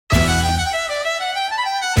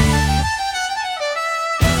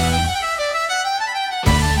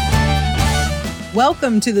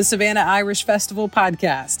Welcome to the Savannah Irish Festival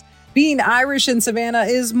podcast. Being Irish in Savannah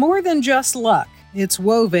is more than just luck. It's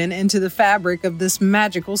woven into the fabric of this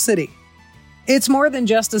magical city. It's more than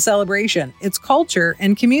just a celebration. It's culture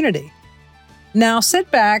and community. Now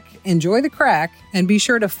sit back, enjoy the crack, and be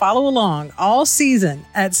sure to follow along all season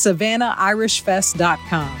at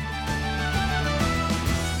SAVANNAHIrishFest.com.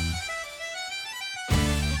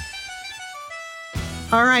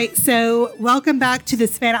 All right, so welcome back to the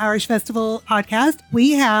Savannah Irish Festival podcast.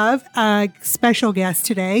 We have a special guest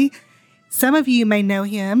today. Some of you may know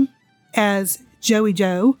him as Joey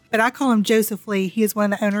Joe, but I call him Joseph Lee. He is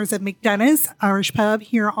one of the owners of McDonough's Irish Pub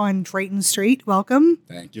here on Drayton Street. Welcome.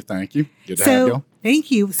 Thank you. Good to have you.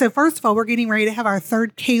 Thank you. So first of all, we're getting ready to have our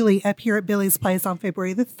third Kaylee up here at Billy's Place on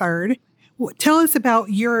February the 3rd. Tell us about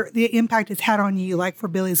the impact it's had on you, like for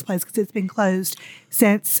Billy's Place, because it's been closed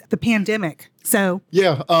since the pandemic. So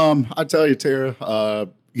yeah, I tell you, Tara,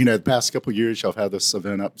 the past couple of years, y'all have had this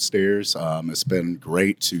event upstairs. It's been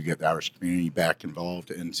great to get the Irish community back involved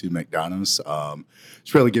into McDonough's.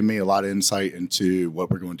 It's really given me a lot of insight into what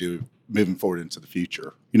we're going to do moving forward into the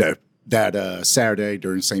future. That Saturday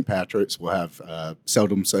during St. Patrick's, we'll have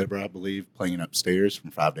Seldom Sober, I believe, playing upstairs from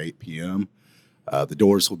 5 to 8 p.m. The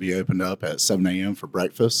doors will be opened up at 7 a.m. for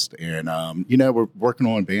breakfast. And, we're working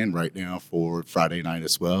on a band right now for Friday night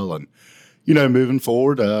as well. And, moving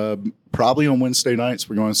forward, probably on Wednesday nights,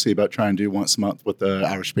 we're going to see about trying to do once a month with the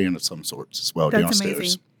Irish band of some sorts as well. That's downstairs.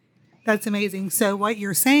 Amazing. That's amazing. So what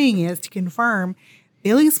you're saying is, to confirm,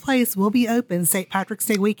 Billy's Place will be open St. Patrick's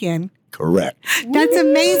Day weekend. Correct. That's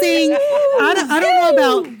amazing. I don't know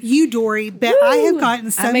about you, Dory, but I have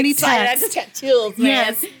gotten so many texts. I just got chills, man.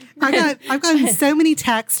 Yes. I've gotten so many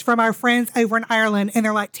texts from our friends over in Ireland, and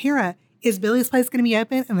they're like, Tara, is Billy's Place going to be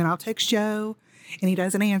open? And then I'll text Joe, and he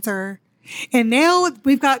doesn't answer. And now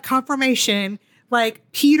we've got confirmation, like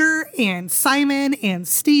Peter and Simon and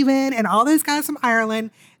Stephen and all those guys from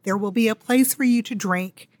Ireland, there will be a place for you to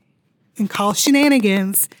drink and call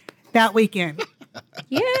shenanigans that weekend.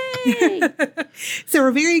 Yay! So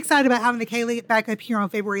we're very excited about having the Kaylee back up here on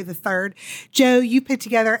February the 3rd. Joe, you put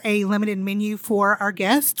together a limited menu for our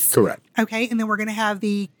guests. Correct. Okay, and then we're going to have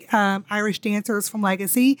the Irish dancers from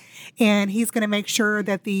Legacy, and he's going to make sure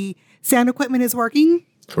that the sound equipment is working.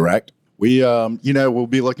 Correct. We, we'll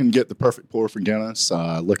be looking to get the perfect pour for Guinness,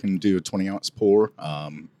 looking to do a 20-ounce pour.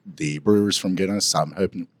 The brewers from Guinness, I'm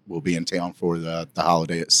hoping will be in town for the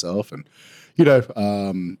holiday itself. And,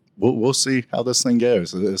 we'll see how this thing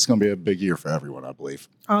goes. It's going to be a big year for everyone, I believe.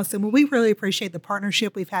 Awesome. Well, we really appreciate the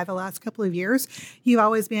partnership we've had the last couple of years. You've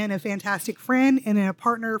always been a fantastic friend and a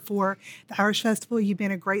partner for the Irish Festival. You've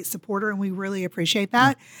been a great supporter, and we really appreciate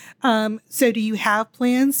that. So do you have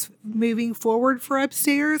plans moving forward for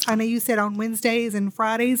upstairs? I know you said on Wednesdays and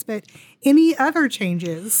Fridays, but any other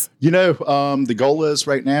changes? The goal is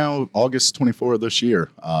right now, August 24th of this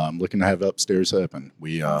year, looking to have upstairs open.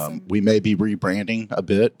 We may be rebranding a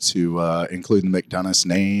bit to include the McDonough's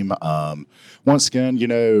name. Once again,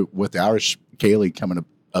 with the Irish Kaylee coming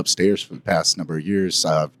upstairs for the past number of years,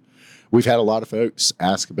 we've had a lot of folks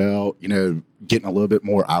ask about, getting a little bit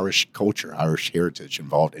more Irish culture, Irish heritage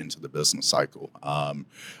involved into the business cycle. A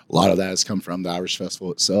lot of that has come from the Irish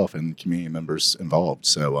Festival itself and the community members involved.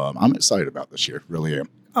 So I'm excited about this year, really am.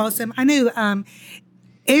 Awesome. I know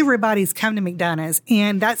everybody's come to McDonough's,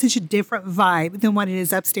 and that's such a different vibe than what it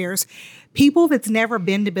is upstairs. People that's never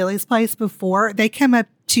been to Billy's Place before, they come up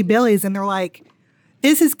to Billy's and they're like,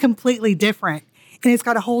 this is completely different. And it's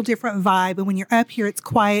got a whole different vibe. And when you're up here, it's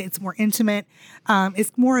quiet, it's more intimate.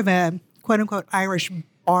 It's more of a quote unquote Irish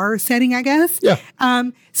bar setting, I guess. Yeah.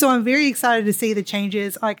 So I'm very excited to see the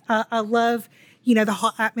changes. Like I love, the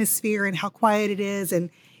whole atmosphere and how quiet it is. And,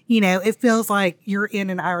 it feels like you're in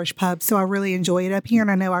an Irish pub. So I really enjoy it up here. And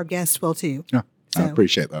I know our guests will too. Yeah. So, I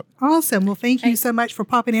appreciate that. Awesome. Well, thank you so much for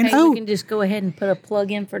popping in. We can just go ahead and put a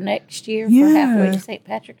plug in for next year for halfway to St.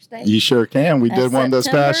 Patrick's Day. You sure can. We did one this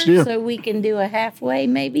past year. So we can do a halfway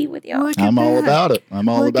maybe with y'all. I'm all about it.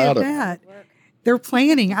 They're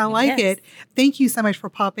planning. I like it. Thank you so much for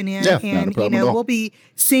popping in. Yeah, and, not a problem at all. We'll be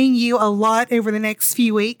seeing you a lot over the next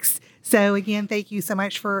few weeks. So, again, thank you so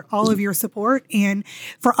much for all of your support. And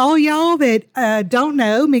for all y'all that don't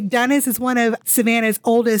know, McDonough's is one of Savannah's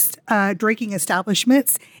oldest drinking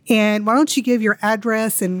establishments. And why don't you give your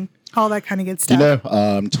address and all that kind of good stuff?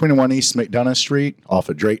 21 East McDonough Street off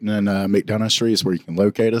of Drayton and McDonough Street is where you can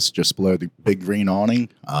locate us, just below the big green awning.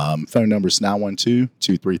 Phone number is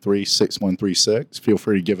 912-233-6136. Feel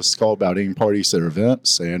free to give us a call about any parties or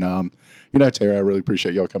events. And, Tara, I really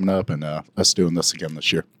appreciate y'all coming up and us doing this again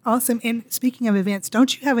this year. Awesome. And speaking of events,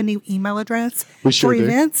 don't you have a new email address We sure for do.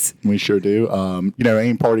 events? We sure do.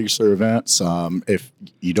 Any parties or events, if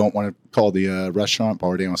you don't want to call the restaurant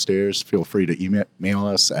bar downstairs, feel free to email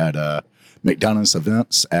us at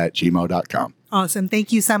mcdonoughtsevents@gmail.com. Awesome.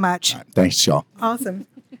 Thank you so much. All right, thanks, y'all. Awesome.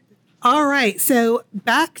 All right. So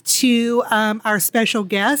back to our special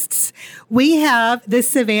guests. We have the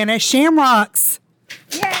Savannah Shamrocks.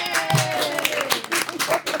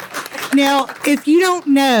 Now, if you don't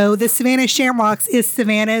know, the Savannah Shamrocks is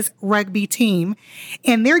Savannah's rugby team,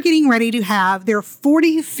 and they're getting ready to have their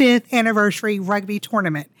 45th anniversary rugby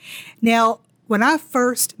tournament. Now, when I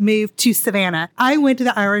first moved to Savannah, I went to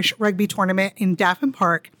the Irish rugby tournament in Daffin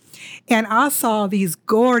Park, and I saw these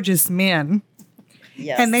gorgeous men,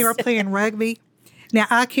 and they were playing rugby. Now,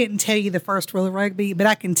 I couldn't tell you the first rule of rugby, but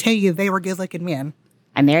I can tell you they were good-looking men.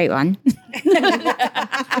 I married one.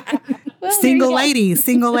 Well, Single ladies,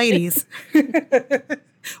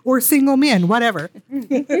 or single men, whatever.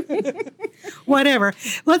 Whatever.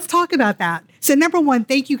 Let's talk about that. So number one,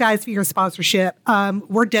 thank you guys for your sponsorship.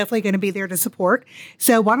 We're definitely going to be there to support.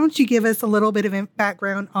 So why don't you give us a little bit of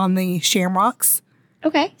background on the Shamrocks?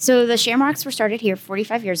 Okay, so the Shamrocks were started here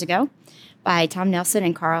 45 years ago by Tom Nelson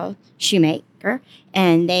and Carl Shoemaker,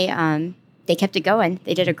 and they kept it going.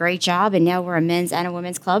 They did a great job, and now we're a men's and a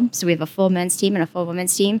women's club. So we have a full men's team and a full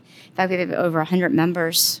women's team. In fact, we have over 100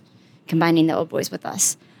 members combining the old boys with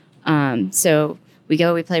us. So we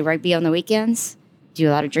play rugby on the weekends, do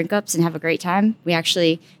a lot of drink ups, and have a great time.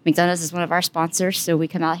 McDonald's is one of our sponsors, so we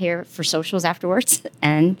come out here for socials afterwards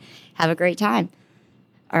and have a great time.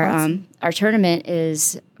 Our tournament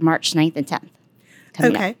is March 9th and 10th.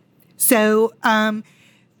 Okay. So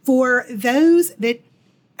for those that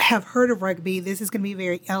have heard of rugby, this is going to be a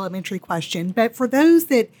very elementary question, but for those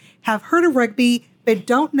that have heard of rugby but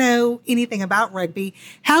don't know anything about rugby,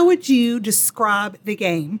 how would you describe the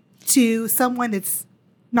game to someone that's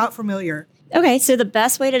not familiar? Okay, so the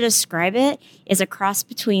best way to describe it is a cross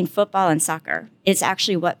between football and soccer. It's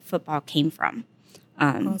actually what football came from.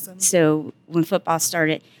 Awesome. So when football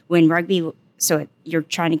started, you're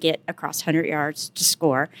trying to get across 100 yards to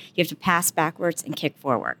score. You have to pass backwards and kick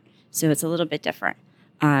forward. So it's a little bit different.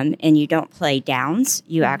 And you don't play downs.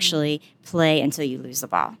 You actually play until you lose the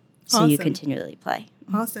ball. So you continually play.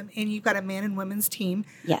 Awesome. And you've got a men and women's team.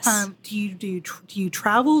 Yes. Do you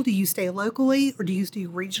travel? Do you stay locally, or do you do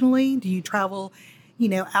regionally? Do you travel,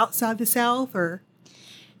 outside the South, or?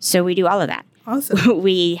 So we do all of that. Awesome.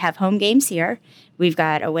 We have home games here. We've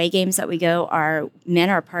got away games that we go. Our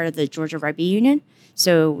men are part of the Georgia Rugby Union.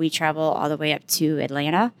 So we travel all the way up to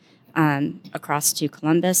Atlanta, across to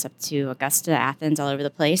Columbus, up to Augusta, Athens, all over the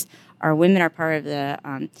place. Our women are part of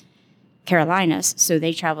the Carolinas, so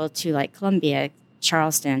they travel to like Columbia,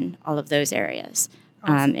 Charleston, all of those areas,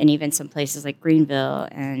 Awesome. And even some places like Greenville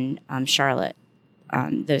and Charlotte,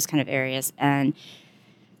 those kind of areas. And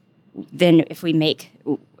then if we make,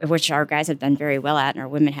 which our guys have done very well at, and our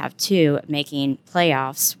women have too, making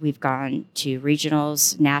playoffs, we've gone to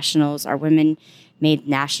regionals, nationals. Our women made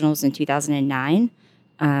nationals in 2009.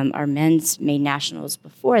 Our men's made nationals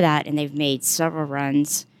before that, and they've made several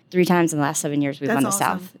runs. 3 times in the last 7 years we've won the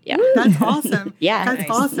South. Yeah. That's awesome. Yeah. That's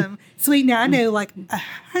awesome. Sweet. Now, I know like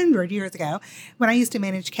 100 years ago when I used to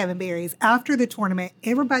manage Kevin Barry's, after the tournament,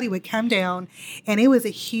 everybody would come down and it was a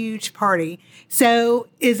huge party. So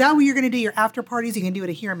is that where you're going to do your after parties? Are you going to do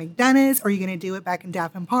it here in McDonough's, or are you going to do it back in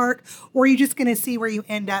Daffin Park? Or are you just going to see where you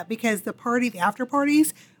end up? Because the after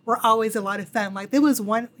parties were always a lot of fun. Like there was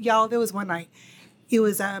one night. It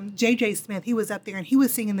was J.J. Smith. He was up there and he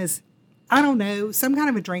was singing this, I don't know, some kind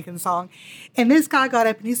of a drinking song. And this guy got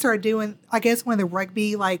up and he started doing, I guess, one of the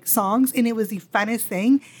rugby like songs. And it was the funnest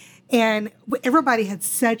thing. And everybody had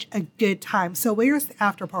such a good time. So where's the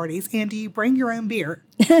after parties? And do you bring your own beer?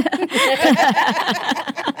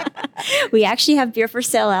 We actually have beer for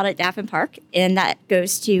sale out at Daffin Park, and that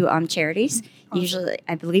goes to charities. Awesome. Usually,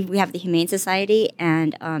 I believe we have the Humane Society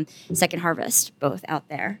and Second Harvest both out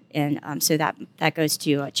there. And so that goes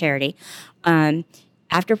to a charity.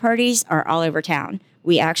 After parties are all over town.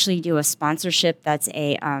 We actually do a sponsorship that's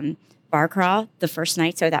a bar crawl the first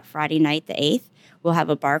night. So that Friday night, the 8th, we'll have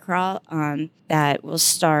a bar crawl that will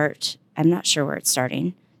start. I'm not sure where it's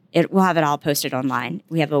starting. We'll have it all posted online.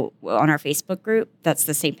 We have on our Facebook group. That's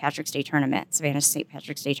the St. Patrick's Day Tournament, Savannah St.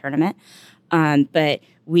 Patrick's Day Tournament. But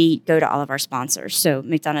we go to all of our sponsors. So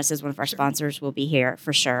McDonough's is one of our sponsors. We'll be here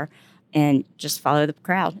for sure. And just follow the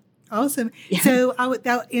crowd. Awesome. Yeah. So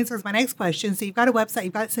that answers my next question. So you've got a website,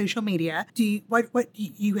 you've got social media. Do you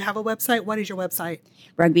you have a website? What is your website?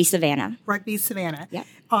 Rugby Savannah. Rugby Savannah. Yep.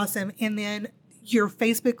 Awesome. And then your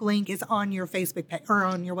Facebook link is on your Facebook page or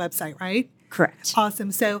on your website, right? Correct.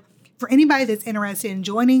 Awesome. So for anybody that's interested in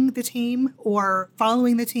joining the team or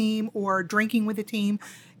following the team or drinking with the team,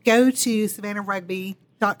 go to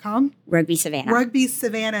SAVANNAHRugby.com. Rugby Savannah.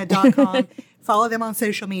 RugbySavannah.com. Follow them on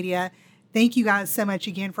social media. Thank you guys so much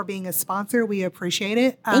again for being a sponsor. We appreciate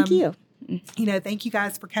it. Thank you. Thank you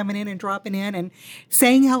guys for coming in and dropping in and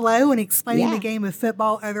saying hello and explaining Yeah. the game of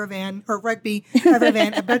football rugby other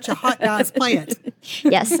than a bunch of hot guys play it.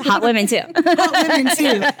 Yes, hot women too. Hot women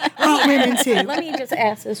too. Hot women too. Let me just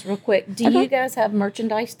ask this real quick. Do you guys have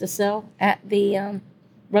merchandise to sell at the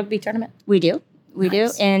rugby tournament? We do. We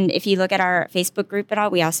Nice. do. And if you look at our Facebook group and all,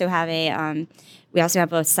 we also have a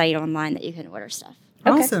site online that you can order stuff.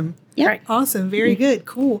 Okay. Awesome. Yep. Right. Awesome. Very good.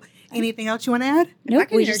 Cool. Anything else you want to add? If I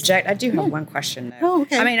can we just- interject, I do have one question though. Oh,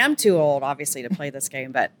 okay. I mean, I'm too old, obviously, to play this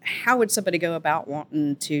game, but how would somebody go about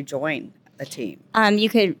wanting to join a team? You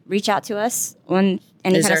could reach out to us on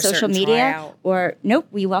any Is kind of there a social certain media, tryout? or nope,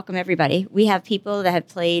 we welcome everybody. We have people that have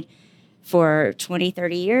played for 20,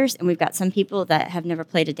 30 years, and we've got some people that have never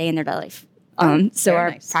played a day in their life. So very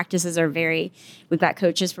our nice. practices are we've got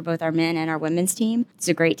coaches for both our men and our women's team. It's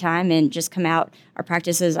a great time, and just come out. Our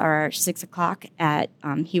practices are 6:00 at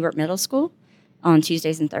Hubert Middle School on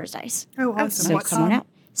Tuesdays and Thursdays. Oh, awesome. So What come on time? out,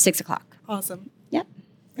 6:00. Awesome. Yep.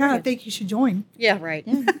 Yeah, I think you should join. Yeah, right.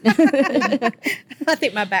 I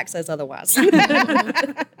think my back says otherwise.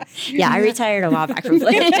 Yeah, I retired a while back from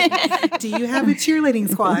playing. Do you have a cheerleading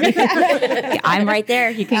squad? I'm right there.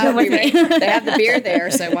 You can come with me. They have the beer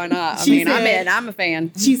there, so why not? I She mean, I'm said- in. I'm a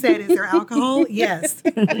fan. She said, is there alcohol? Yes.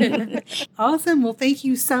 Awesome. Well, thank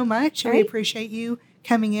you so much. We right. appreciate you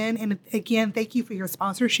coming in. And again, thank you for your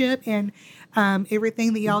sponsorship and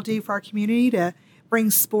everything that y'all do for our community to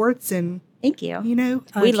bring sports and, Thank you. community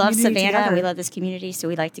We love Savannah. together. We love this community, so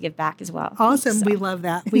we like to give back as well. Awesome. So, We love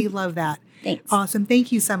that. We love that. Thanks. Awesome.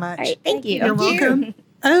 Thank you so much. All right. Thank you. You're welcome.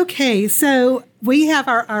 Okay, so we have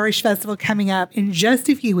our Irish Festival coming up in just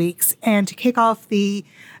a few weeks. And to kick off the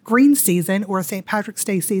green season or St. Patrick's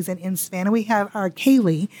Day season in Savannah, we have our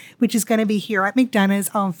Kaylee, which is going to be here at McDonough's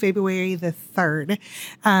on February the 3rd.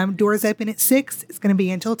 Doors open at 6. It's going to be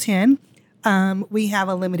until 10. We have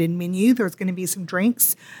a limited menu. There's going to be some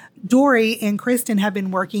drinks. Dory and Kristen have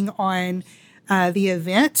been working on the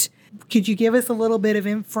event. Could you give us a little bit of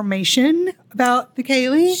information about the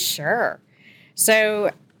Kaylee? Sure.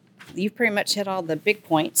 So you've pretty much hit all the big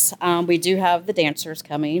points. We do have the dancers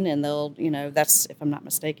coming, and they'll, that's, if I'm not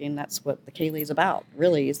mistaken, that's what the Kaylee is about,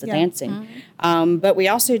 really, is the dancing. But we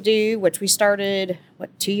also do, which we started,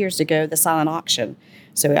 2 years ago, the silent auction.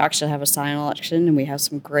 So we actually have a silent auction, and we have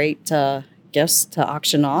some great gifts to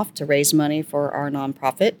auction off to raise money for our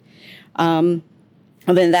nonprofit.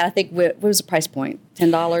 And then that, I think, what was the price point?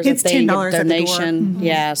 $10 It's a thing, $10 at the door. donation.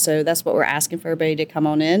 Yeah, so that's what we're asking for everybody to come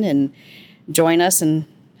on in and join us and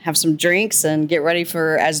have some drinks and get ready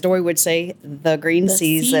for, as Dory would say, the green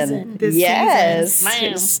season. The Yes,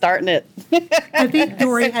 season. starting it. I think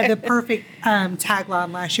Dory had the perfect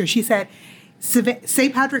tagline last year. She said,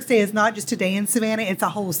 St. Patrick's Day is not just a day in Savannah, it's a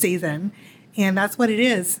whole season. And that's what it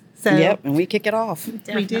is. So Yep, and we kick it off. we do.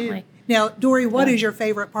 Definitely. Now, Dory, what is your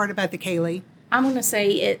favorite part about the Kaylee? I'm going to say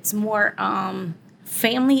it's more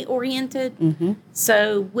family oriented.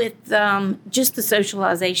 So with just the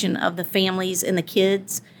socialization of the families and the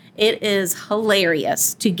kids, it is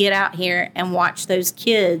hilarious to get out here and watch those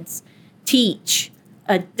kids teach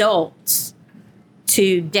adults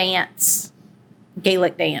to dance,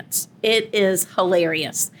 Gaelic dance. It is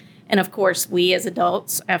hilarious. And of course, we as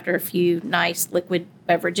adults, after a few nice liquid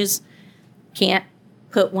beverages, can't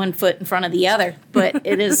put one foot in front of the other, but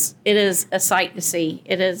it is a sight to see.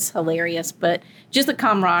 It is hilarious, but just the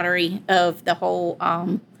camaraderie of the whole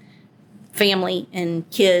family and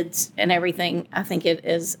kids and everything, I think it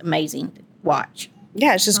is amazing to watch.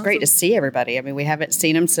 Yeah, it's just great to see everybody. I mean, we haven't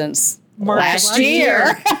seen them since March last last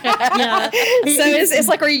year. Yeah. So it's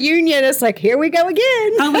like a reunion. It's like, here we go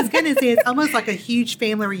again. I was going to say it's almost like a huge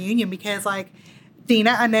family reunion because, like,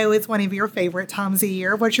 Dina, I know it's one of your favorite times of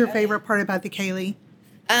year. What's your favorite part about the Kaylee?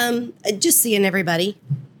 Just seeing everybody,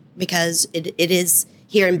 because it is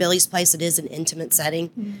here in Billy's place. It is an intimate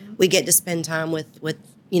setting. We get to spend time with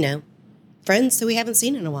friends that we haven't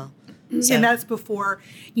seen in a while. So, And that's before,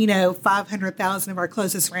 500,000 of our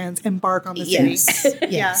closest friends embark on the yes, city.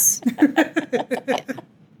 yes. Yeah.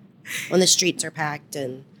 When the streets are packed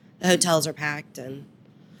and the hotels are packed, and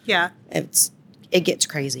Yeah. it gets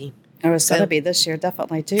crazy. Oh, it's going to be this year,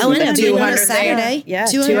 definitely, too. Oh, With I know, the doing it on a 200th Saturday. Yeah,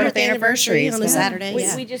 200th 200th anniversary on a Saturday. We,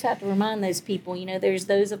 Yeah. we just have to remind those people, there's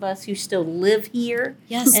those of us who still live here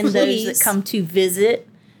Yes, and please. those that come to visit.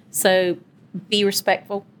 So be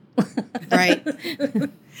respectful Right.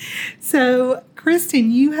 So, Kristen,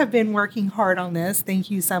 you have been working hard on this. Thank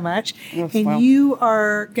you so much. Yes, And well. you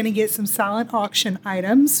are going to get some silent auction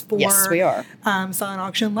items for Yes, we are. Silent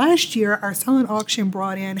auction. Last year, our silent auction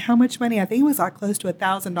brought in how much money? I think it was like close to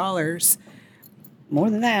 $1,000. More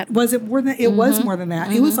than that. Was it more than? It was more than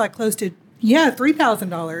that. It was like close to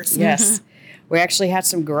 $3,000. Yes. We actually had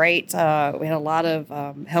some great, we had a lot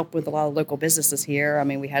of help with a lot of local businesses here. I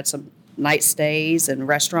mean, we had some night stays and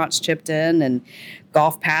restaurants chipped in and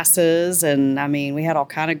golf passes. And I mean, we had all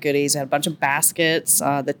kind of goodies. We had a bunch of baskets,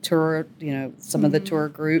 the tour, some of the tour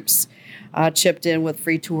groups chipped in with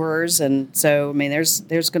free tours. And so, I mean,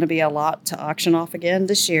 there's going to be a lot to auction off again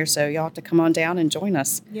this year. So y'all have to come on down and join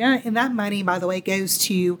us. Yeah, and that money, by the way, goes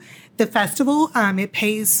to the festival. It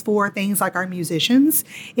pays for things like our musicians.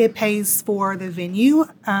 It pays for the venue.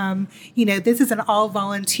 This is an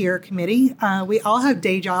all-volunteer committee. We all have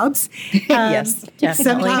day jobs. Yes, definitely.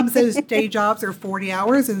 Sometimes those day jobs are 40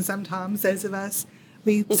 hours, and sometimes those of us,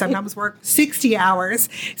 we sometimes work 60 hours.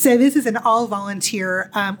 So this is an all-volunteer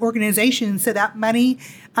organization. So that money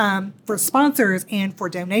for sponsors and for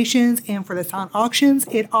donations and for the silent auctions,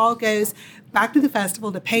 it all goes back to the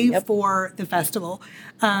festival to pay for the festival.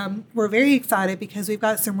 We're very excited because we've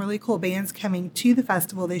got some really cool bands coming to the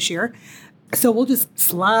festival this year. So we'll just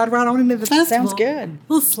slide right on into the festival. Sounds good.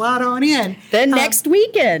 We'll slide on in. The next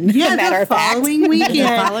weekend. Yeah, matter the of fact. following weekend. The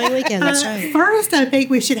following weekend, that's right. First, I think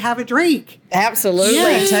we should have a drink. Absolutely.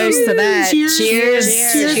 Yes. Toast to that. Cheers. Cheers.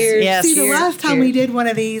 Cheers. Yes. See, the Cheers. last time we Cheers. did one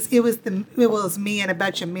of these, it was me and a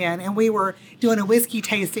bunch of men, and we were doing a whiskey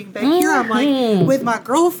tasting. But here I'm like with my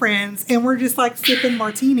girlfriends, and we're just like sipping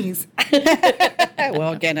martinis.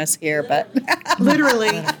 Well, Guinness here, but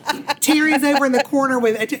Literally, Terry's over in the corner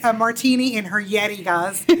with a martini and her Yeti,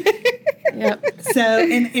 guys. Yep. So,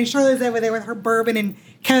 and Shirley's over there with her bourbon and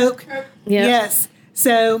Coke. Yep. Yes.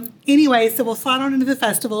 So, anyway, so we'll slide on into the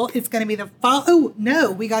festival. It's going to be the fall. Oh,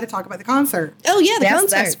 no, we got to talk about the concert. Oh, yeah, the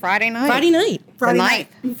that's concert. Friday night. Friday night. Friday night.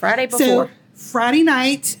 night. Friday before. So, Friday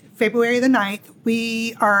night, February the 9th,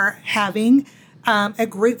 we are having a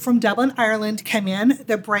group from Dublin, Ireland come in,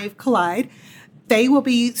 the Brave Collide. They will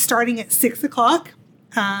be starting at 6 o'clock.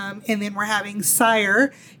 And then we're having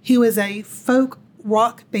Sire, who is a folk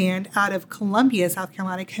rock band out of Columbia, South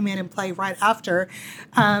Carolina, come in and play right after.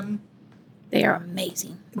 They are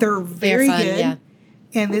amazing. They're very fun, good. yeah.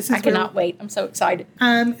 And this is I cannot wait. I'm so excited.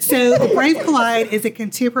 So the Brave Collide is a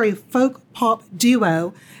contemporary folk pop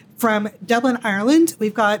duo from Dublin, Ireland.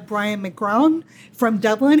 We've got Brian McGrawn from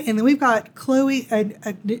Dublin, and then we've got Chloe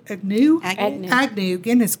Agnew.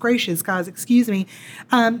 Goodness gracious, guys, excuse me.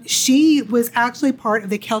 She was actually part of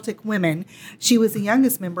the Celtic Women. She was the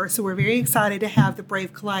youngest member, so we're very excited to have the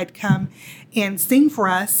Brave Collide come and sing for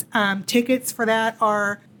us. Tickets for that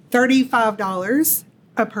are $35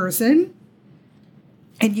 a person,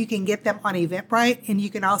 and you can get them on Eventbrite, and you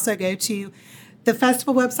can also go to the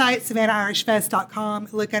festival website, SAVANNAHIrishFest.com,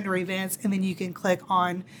 look under events, and then you can click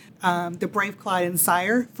on the Brave Collide and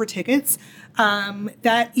Sire for tickets.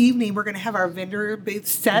 That evening, we're going to have our vendor booth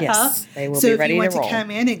set Yes, up. they will so be if ready you to want roll. to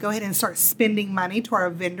come in and go ahead and start spending money to our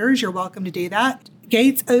vendors, you're welcome to do that.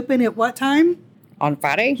 Gates open at what time? On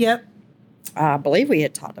Friday? Yep. I believe we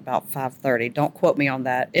had talked about 5:30. Don't quote me on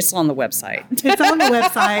that. It's on the website. It's on the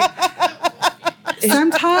website.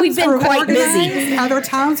 Sometimes We've been we're quite busy. organized, other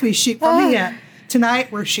times we shoot from the hip.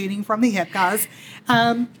 Tonight we're shooting from the hip, guys.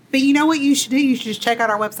 But you know what you should do? You should just check out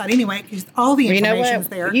our website anyway, because all the You know information's what?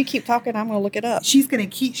 there. You keep talking. I'm going to look it up. She's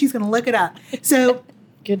gonna look it up. So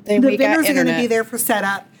Good thing the we got vendors are internet. gonna be there for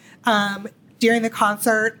setup during the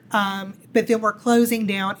concert. But then we're closing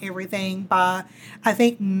down everything by I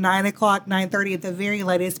think 9 o'clock, 9:30 at the very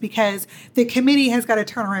latest, because the committee has got to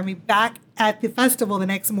turn around and be back at the festival the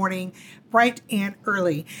next morning, bright and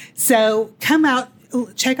early. So come out,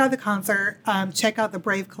 check out the concert, check out the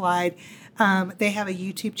Brave Collide. They have a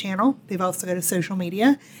YouTube channel. They've also got a social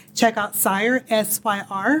media. Check out Sire,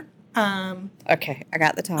 SYR. Okay, I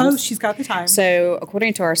got the times. Oh, she's got the time. So,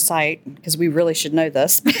 according to our site, because we really should know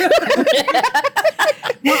this,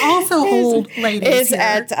 We're also old ladies is here.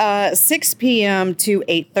 at 6 p.m. to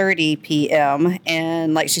 8:30 p.m.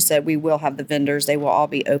 And like she said, we will have the vendors. They will all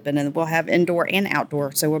be open, and we'll have indoor and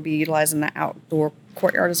outdoor. So we'll be utilizing the outdoor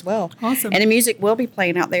courtyard as well. Awesome. And the music will be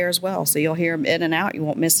playing out there as well. So you'll hear them in and out. You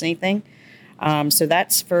won't miss anything. So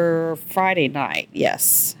that's for Friday night.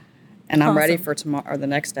 Yes. And I'm ready Awesome. for tomorrow or the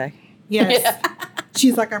next day. Yes.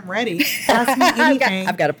 She's like, I'm ready. Ask me anything.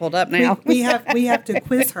 I've got it pulled up now. We have to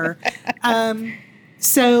quiz her.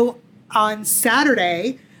 So on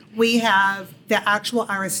Saturday, we have the actual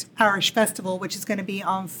Irish Festival, which is going to be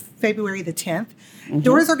on February the 10th.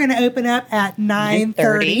 Doors are going to open up at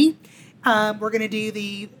 9:30. We're going to do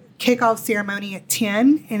the kickoff ceremony at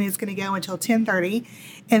 10, and it's going to go until 10:30.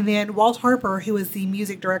 And then Walt Harper, who is the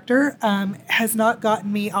music director, has not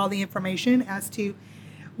gotten me all the information as to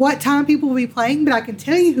what time people will be playing, but I can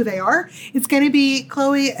tell you who they are. It's going to be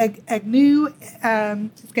Chloe Agnew.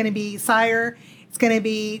 It's going to be Sire. It's going to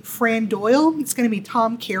be Fran Doyle. It's going to be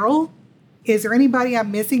Tom Carroll. Is there anybody I'm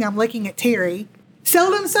missing? I'm looking at Terry.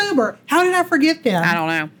 Seldom Sober. How did I forget them? I don't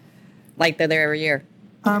know. Like they're there every year.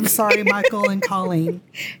 I'm sorry, Michael and Colleen.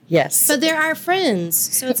 Yes. But they're our friends,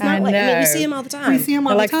 so it's not like, I mean, we see them all the time. We see them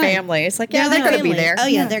all They're the like time. family. It's like, yeah, they're going to be there. Oh,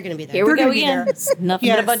 yeah, they're going to be there. Here we They're go gonna be again. there. It's nothing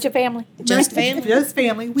Yes. but a bunch of family. Just family. Just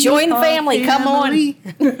family. We Join the are family. Come on.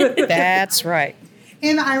 family. That's right.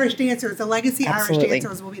 And the Irish dancers, the legacy Absolutely. Irish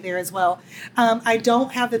dancers will be there as well. I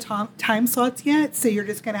don't have the time slots yet, so you're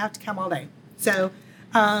just going to have to come all day. So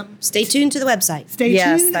Stay tuned to the website. stay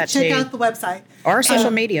Yes, tuned. that Check too. out the website. Or social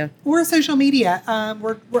media. Or social media.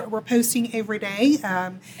 We're posting every day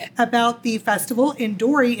about the festival, and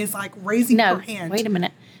Dory is like raising No, her hand. wait a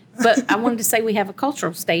minute. But I wanted to say we have a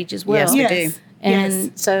cultural stage as well. Yes, we Yes. do. And Yes.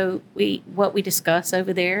 so what we discuss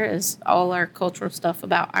over there is all our cultural stuff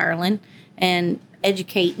about Ireland and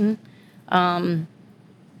educating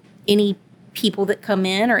any people that come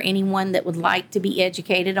in or anyone that would like to be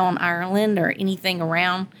educated on Ireland or anything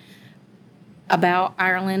around about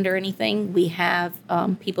Ireland or anything. We have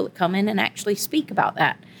people that come in and actually speak about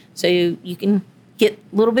that. So you can get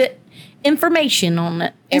a little bit information on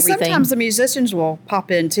And everything. sometimes the musicians will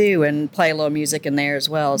pop in too and play a little music in there as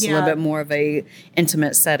well. It's a little Yeah. bit more of a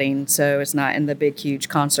intimate setting, so it's not in the big, huge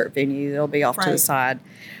concert venue. They'll be off to the Right. side.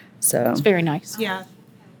 So It's very nice. Yeah.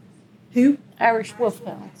 Who? Irish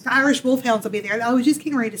Wolfhounds. The Irish Wolfhounds will be there. I was just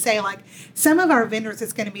getting ready to say, like, some of our vendors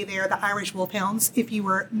that's going to be there, the Irish Wolfhounds, if you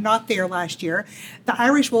were not there last year, the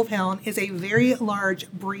Irish Wolfhound is a very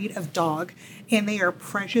large breed of dog, and they are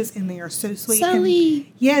precious and they are so sweet. Sully. And,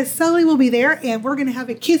 yes, Sully will be there, and we're going to have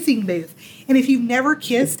a kissing booth. And if you've never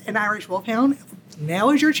kissed an Irish Wolfhound,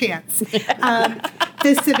 now is your chance.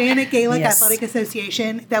 The Savannah Gaelic Yes. Athletic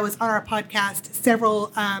Association that was on our podcast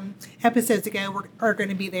several episodes ago are going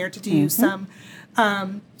to be there to do some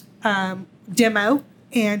demo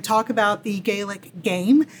and talk about the Gaelic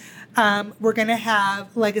game. We're going to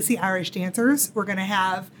have legacy Irish dancers. We're going to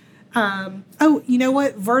have, you know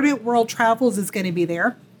what? Verdant World Travels is going to be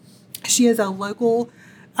there. She is a local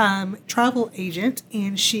travel agent,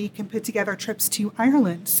 and she can put together trips to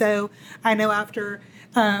Ireland. So I know after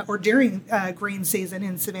or during green season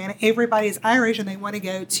in Savannah, everybody's Irish and they want to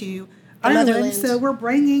go to Ireland. Motherland. So we're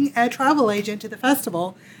bringing a travel agent to the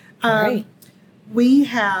festival. Great. We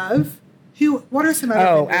have what are some other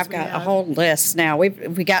Oh, vendors I've we got a have? whole list now. We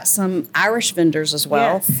got some Irish vendors as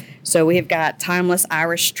well. Yes. So we've got Timeless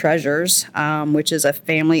Irish Treasures, which is a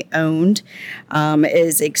family owned,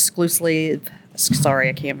 is exclusively. Sorry,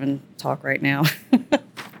 I can't even talk right now. Let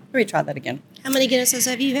me try that again. How many Guinnesses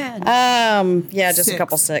have you had? Yeah, just a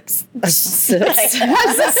couple six. Sips.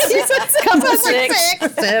 Couple six.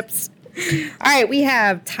 Sips. All right, we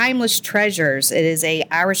have Timeless Treasures. It is a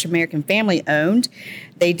Irish American family owned.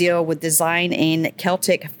 They deal with design and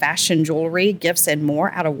Celtic fashion jewelry, gifts, and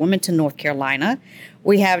more out of Wilmington, North Carolina.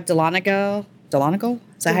 We have Donegal.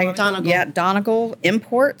 Is that how you? Donegal. Yeah, Donegal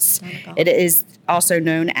Imports. Donegal. It is also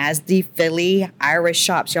known as the Philly Irish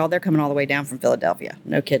Shops. Y'all, they're coming all the way down from Philadelphia.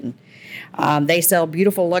 No kidding. They sell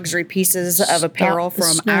beautiful luxury pieces of apparel Stop the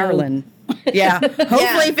from snow. Ireland. Yeah.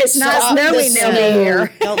 Hopefully, if it's not Stop the snowing down snow.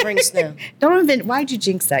 here. Don't bring snow. Don't even. Why'd you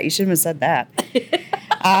jinx that? You shouldn't have said that.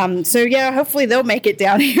 So yeah, hopefully they'll make it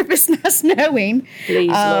down here if it's not snowing. Please,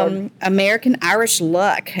 Lord. American Irish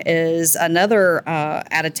Luck is another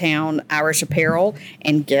out of town Irish apparel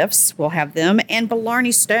and gifts. We'll have them, and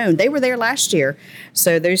Blarney Stone. They were there last year,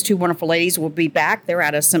 so those two wonderful ladies will be back. They're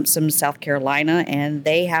out of Simpson, South Carolina, and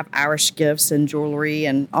they have Irish gifts and jewelry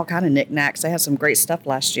and all kind of knickknacks. They had some great stuff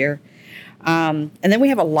last year. And then we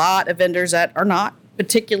have a lot of vendors that are not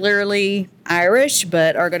particularly Irish,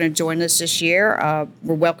 but are going to join us this year.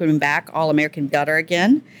 We're welcoming back All American Butter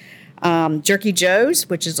again. Jerky Joe's,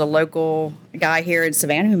 which is a local guy here in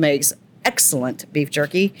Savannah who makes excellent beef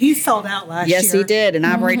jerky. He sold out last year. Yes, he did. And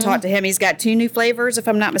I've already talked to him. He's got 2 new flavors, if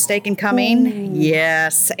I'm not mistaken, coming. Ooh.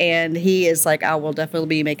 Yes. And he is like, I will definitely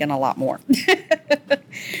be making a lot more.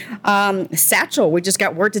 Satchel. We just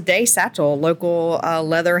got word today. Satchel, a local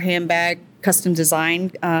leather handbag custom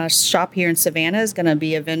design shop here in Savannah, is going to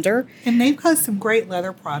be a vendor. And they've got some great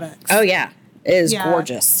leather products. Oh, yeah. It is Yeah.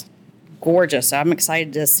 gorgeous. Gorgeous. I'm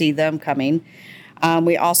excited to see them coming.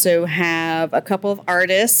 We also have a couple of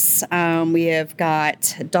artists. We have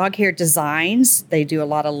got Dog Hair Designs. They do a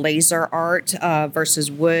lot of laser art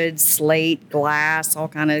versus wood, slate, glass, all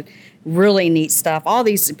kind of really neat stuff. All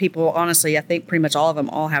these people, honestly, I think pretty much all of them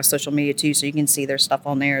all have social media too, so you can see their stuff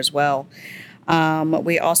on there as well.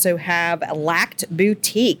 We also have Lacked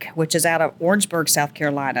Boutique, which is out of Orangeburg, South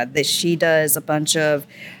Carolina. She does a bunch of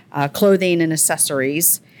clothing and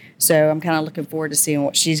accessories. So I'm kind of looking forward to seeing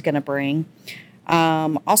what she's going to bring.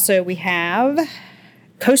 Also, we have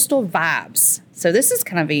Coastal Vibes. So this is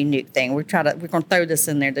kind of a unique thing. We're going to throw this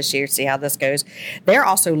in there this year, see how this goes. They're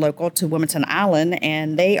also local to Wilmington Island,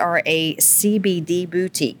 and they are a CBD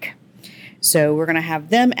boutique. So we're going to have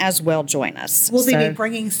them as well join us. Will they be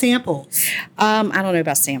bringing samples? I don't know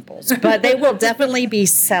about samples, but they will definitely be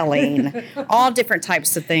selling all different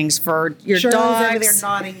types of things for your dogs. Over there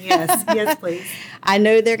nodding yes. Yes, please. I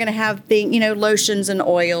know they're going to have lotions and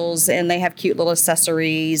oils, and they have cute little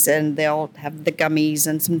accessories, and they'll have the gummies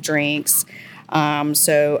and some drinks.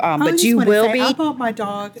 But you will be. I bought my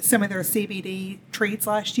dog some of their CBD treats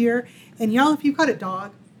last year, and y'all, if you've got a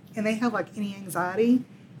dog and they have like any anxiety,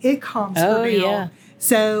 it calms her down. Yeah.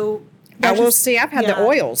 So I will see. I've had the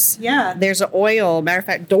oils. Yeah. There's an oil. Matter of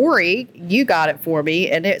fact, Dory, you got it for me,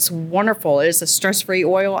 and it's wonderful. It's a stress-free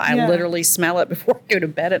oil. I literally smell it before I go to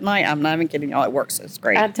bed at night. I'm not even kidding y'all. It works. It's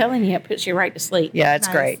great. I'm telling you, it puts you right to sleep. Yeah, it's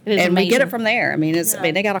great. It is and amazing. we get it from there. I mean,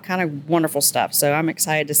 they got all kind of wonderful stuff. So I'm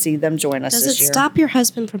excited to see them join us Does this it year. stop your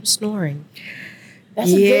husband from snoring?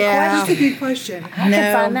 That's a good question. That's a good question. I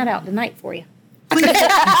can find that out tonight for you.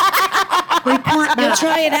 Report We'll back.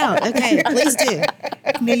 try it out. Okay, please do.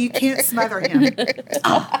 No, you can't smother him.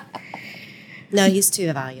 No, he's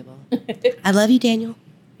too valuable. I love you, Daniel.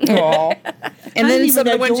 Aw. And then some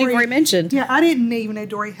of the ones you've Dory- already mentioned. Yeah, I didn't even know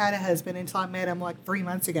Dory had a husband until I met him like 3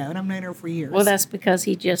 months ago, and I've known her for years. Well, that's because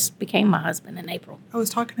he just became my husband in April. I was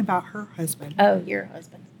talking about her husband. Oh, your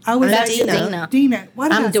husband. I was That's actually- Dina. Dina. Why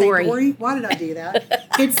did I'm I say Dory. Dory? Why did I do that?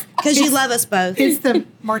 It's Because you love us both. It's the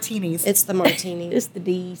martinis. It's the martini. It's the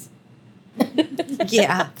D's.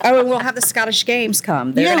 Yeah. Oh, and we'll have the Scottish Games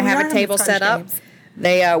come. They're Yeah, going to we have are a having table Scottish set up.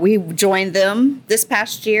 Games. We joined them this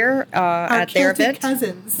past year Our at their Celtic event.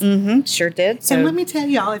 cousins. Mm-hmm, sure did. So And let me tell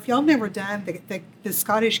y'all, if y'all never done the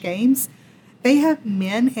Scottish Games, they have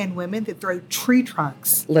men and women that throw tree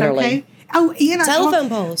trunks. Literally. Okay? Oh, and Telephone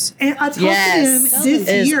poles. And I talked Yes. to them this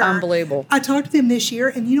It is year. unbelievable. I talked to them this year,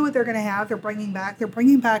 and you know what they're going to have? They're bringing back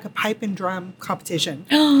a pipe and drum competition.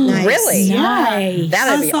 Nice. Really? Nice.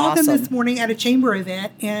 That'd I be saw awesome. them this morning at a chamber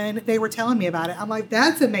event, and they were telling me about it. I'm like,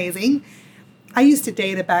 that's amazing. I used to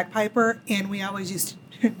date a bagpiper, and we always used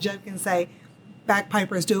to joke and say,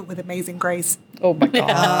 bagpipers do it with amazing grace. Oh my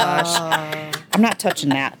gosh. I'm not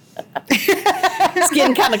touching that. It's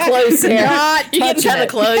getting kind of close there. Not You're getting touching kind of it.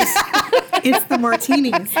 close. It's the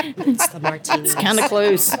martinis. It's the martinis. Kind of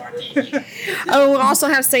close. Oh, we'll also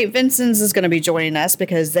have St. Vincent's is going to be joining us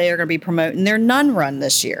because they are going to be promoting their nun run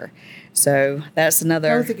this year. So that's another.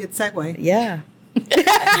 That was a good segue. Yeah.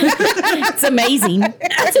 It's amazing.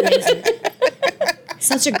 That's amazing.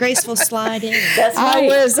 Such a graceful slide in. That's I right.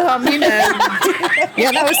 was,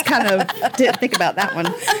 yeah, that was kind of, didn't think about that one.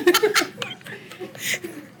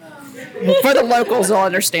 For the locals, they'll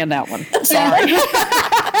understand that one. Sorry.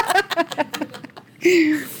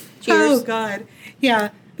 Oh, God. Yeah.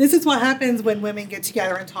 This is what happens when women get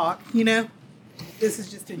together and talk, you know? This is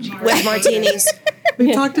just a G With martinis.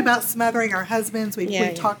 We've talked about smothering our husbands. We've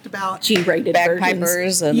Yeah. talked about G-rated versions.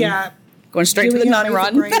 Bagpipers and going straight to doing the our nun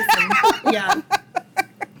run. music breaks and- yeah.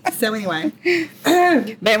 So anyway,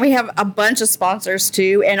 Man, we have a bunch of sponsors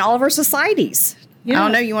too, and all of our societies. I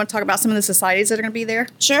don't know. You want to talk about some of the societies that are going to be there?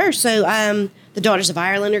 Sure. So the Daughters of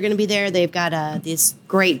Ireland are going to be there. They've got these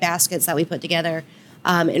great baskets that we put together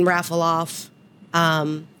and raffle off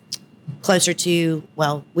closer to,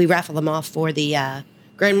 well, we raffle them off for the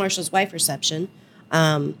Grand Marshal's wife reception.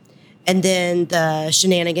 And then the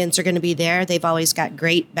Shenanigans are going to be there. They've always got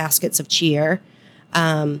great baskets of cheer.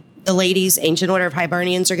 The ladies, Ancient Order of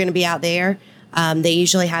Hibernians, are going to be out there. They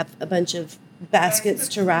usually have a bunch of baskets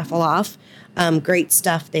to raffle off. Great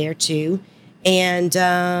stuff there, too. And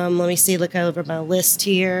let me see, look over my list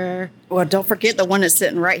here. Well, don't forget the one that's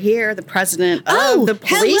sitting right here, the president Oh, of the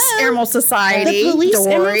Police hello. Emerald Society, The Police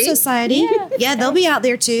Dory. Emerald Society. Yeah, they'll be out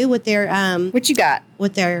there, too, with their What you got?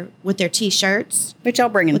 with their T-shirts What y'all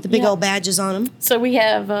bringing? with the big old badges on them. So we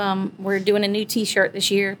have, we're doing a new T-shirt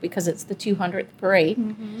this year because it's the 200th parade.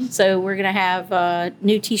 Mm-hmm. So we're going to have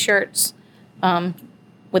new T-shirts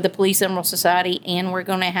with the Police Emerald Society, and we're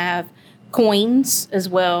going to have coins as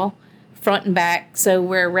well, front and back. So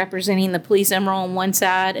we're representing the Police Emerald on one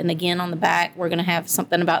side, and again on the back, we're going to have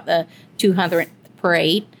something about the 200th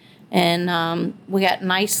parade, and we got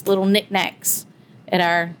nice little knickknacks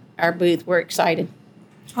at our booth. We're excited.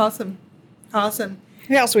 Awesome.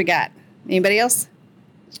 Who else we got? Anybody else?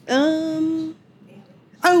 Oh,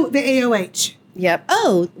 the AOH. Yep.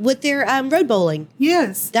 Oh, with their road bowling.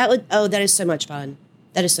 Yes. That is so much fun.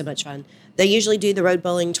 They usually do the road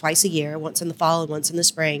bowling twice a year, once in the fall and once in the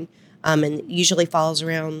spring. And usually falls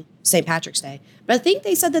around St. Patrick's Day. But I think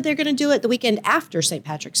they said that they're going to do it the weekend after St.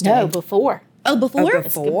 Patrick's Day. No, before. Oh, before?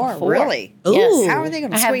 Before? Really? Ooh. Yes. How are they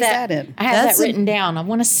going to I have squeeze that in? I have That's that written down. I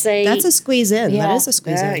want to say That's a squeeze in. Yeah. That is a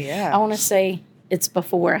squeeze in. Yeah. I want to say it's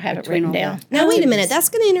before. I have it Between written all down. that. Now, wait a minute. That's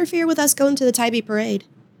going to interfere with us going to the Tybee Parade.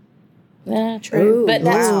 True. Ooh, But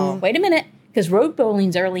that's wow. wait a minute, because road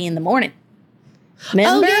bowling's early in the morning.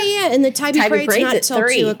 Remember? Oh, yeah. And the Tybee Parade's Parade's not at till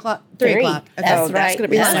 3. 2 o'clock. 3 o'clock. Okay. That's That's right. going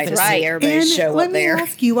to be That's nice to right. see everybody And show let up me there.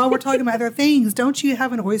 ask you, while we're talking about other things, don't you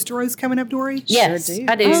have an oyster roast coming up, Dory? Yes, Sure do.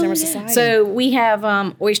 I do. Summer Society. So we have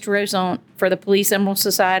oyster roast on for the Police Emerald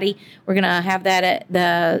Society. We're going to have that at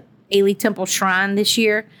the Ailey Temple Shrine this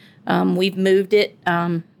year. We've moved it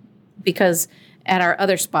because at our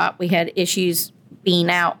other spot we had issues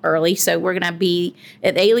being out early. So we're going to be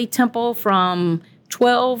at Ailey Temple from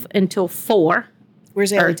 12 until 4.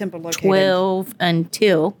 Where's or Ailey Temple located? 12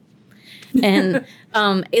 until. And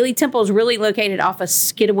Ailey Temple is really located off of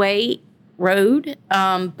Skidaway Road,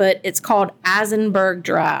 but it's called Eisenberg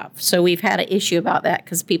Drive. So we've had an issue about that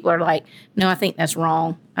because people are like, no, I think that's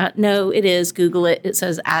wrong. No, it is. Google it. It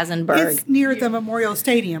says Eisenberg. It's near the Memorial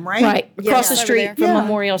Stadium, right? Right. Across the over street there. from Yeah.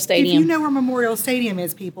 Memorial If Stadium. you know where Memorial Stadium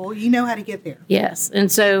is, people, you know how to get there. Yes. And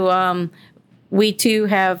so we too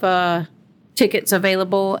have tickets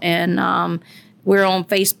available, and we're on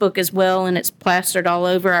Facebook as well, and it's plastered all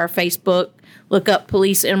over our Facebook. Look up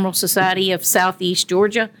Police Emerald Society of Southeast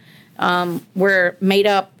Georgia.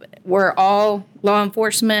 We're all law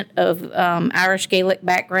enforcement of Irish Gaelic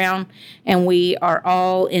background, and we are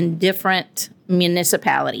all in different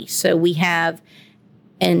municipalities. So we have,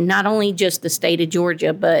 and not only just the state of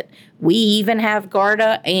Georgia, but we even have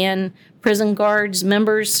Garda and prison guards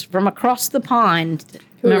members from across the pond.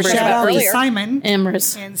 Members of Shout the out to police. Simon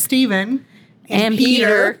Emrys. and Stephen And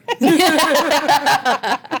Peter.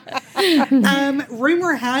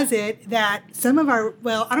 Rumor has it that some of our,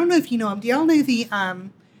 well, I don't know if you know them. Do y'all know the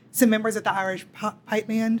some members of the Irish pipe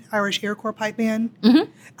band, Irish Air Corps pipe band?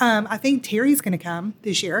 Mm-hmm. I think Terry's going to come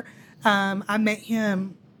this year. I met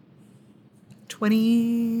him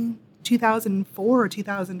 2004 or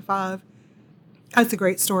 2005. That's a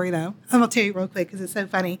great story, though. I'm going to tell you real quick because it's so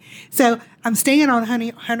funny. So I'm staying on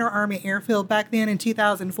Hunter Army Airfield back then in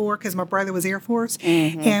 2004 because my brother was Air Force.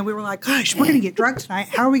 Mm-hmm. And we were like, gosh, we're going to get drunk tonight.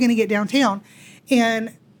 How are we going to get downtown?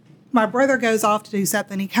 And my brother goes off to do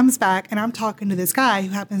something. He comes back, and I'm talking to this guy who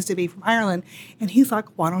happens to be from Ireland. And he's like,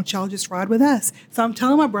 why don't y'all just ride with us? So I'm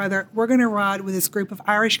telling my brother, we're going to ride with this group of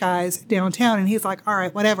Irish guys downtown. And he's like, all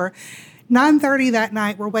right, whatever. 9:30 that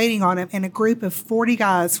night, we're waiting on him, and a group of 40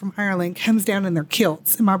 guys from Ireland comes down in their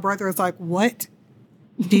kilts. And my brother is like, what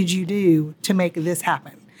did you do to make this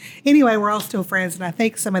happen? Anyway, we're all still friends, and I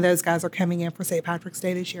think some of those guys are coming in for St. Patrick's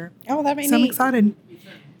Day this year. Oh, that'd be So I'm neat. excited.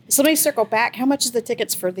 So let me circle back. How much is the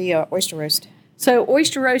tickets for the oyster roast? So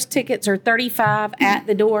oyster roast tickets are $35 at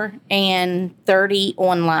the door and $30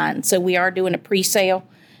 online. So we are doing a pre-sale,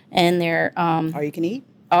 and they're All you can eat?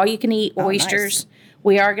 all you can eat Oh, oysters. nice.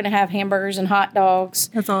 We are going to have hamburgers and hot dogs.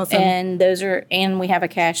 That's awesome. And and we have a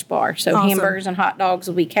cash bar. So Awesome. hamburgers and hot dogs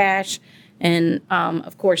will be cash, and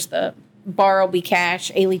of course the bar will be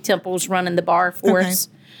cash. Ailey Temple's running the bar for Okay. us.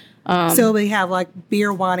 So we have like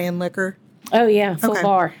beer, wine, and liquor. Oh yeah, full Okay.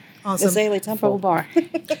 bar, Awesome. It's Ailey full Temple. bar.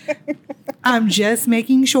 I'm just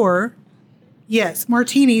making sure. Yes,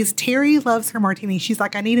 martinis. Terry loves her martini. She's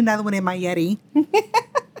like, I need another one in my Yeti.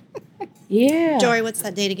 Yeah. Dory, what's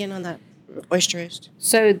that date again on that oyster roast?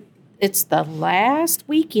 So it's the last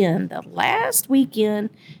weekend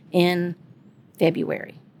in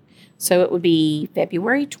February. So it would be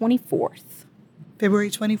February 24th, February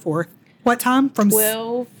 24th. What time? From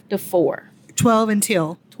 12 to 4. 12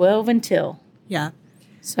 until. 12 until. Yeah.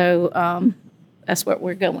 So that's what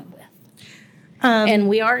we're going with. And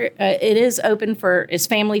we are, it is open it's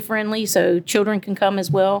family friendly, so children can come as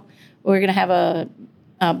well. We're going to have a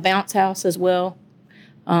bounce house as well.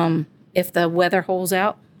 If the weather holds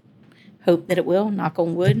out, hope that it will, knock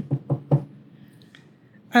on wood.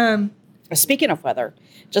 Speaking of weather,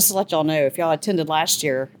 just to let y'all know, if y'all attended last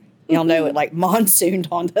year, y'all know it like monsooned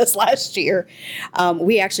on us last year.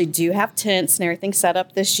 We actually do have tents and everything set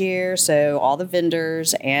up this year. So all the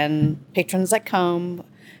vendors and patrons that come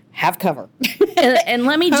have cover. And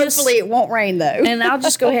let me just... Hopefully it won't rain, though. And I'll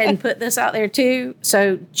just go ahead and put this out there, too.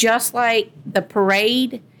 So just like the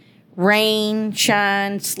parade, rain,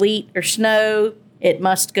 shine, sleet, or snow, it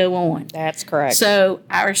must go on. That's correct. So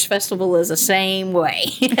Irish Festival is the same way.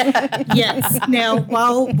 Yes. Now,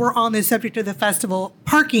 while we're on the subject of the festival,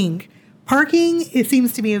 parking. Parking, it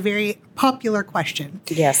seems to be a very popular question.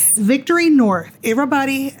 Yes. Victory North.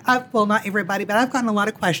 Everybody, well, not everybody, but I've gotten a lot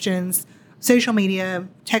of questions, social media,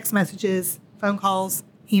 text messages, phone calls,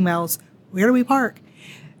 emails. Where do we park?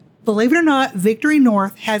 Believe it or not, Victory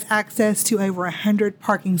North has access to over 100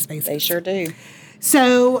 parking spaces. They sure do.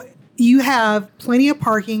 So you have plenty of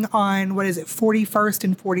parking on, 41st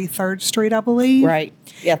and 43rd Street, I believe. Right.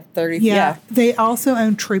 Yeah, 30. Yeah. They also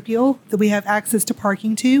own Trupial that we have access to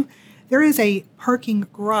parking to. There is a parking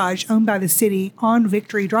garage owned by the city on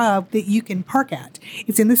Victory Drive that you can park at.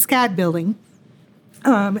 It's in the SCAD building.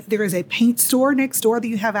 There is a paint store next door that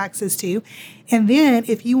you have access to. And then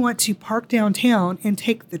if you want to park downtown and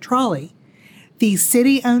take the trolley, the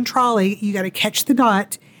city-owned trolley, you got to catch the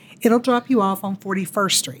dot. It'll drop you off on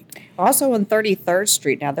 41st Street. Also on 33rd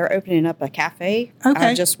Street now, they're opening up a cafe. Okay.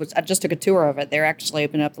 I just took a tour of it. They're actually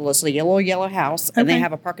opening up the yellow house, and they Okay.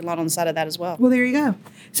 have a parking lot on the side of that as well. Well, there you go.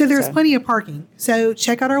 So there's So- plenty of parking. So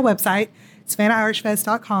check out our website,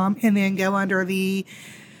 SAVANNAHIrishFest.com, and then go under the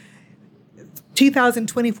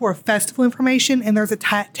 2024 festival information, and there's a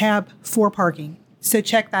tab for parking. So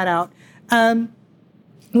check that out.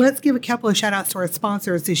 Let's give a couple of shout outs to our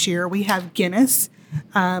sponsors this year. We have Guinness,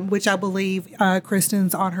 which I believe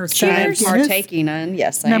Kristen's on her side. I'm Guinness. partaking in.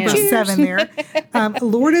 Yes, I Number am. 7 there.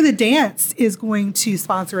 Lord of the Dance is going to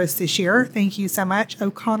sponsor us this year. Thank you so much.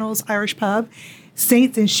 O'Connell's Irish Pub.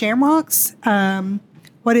 Saints and Shamrocks.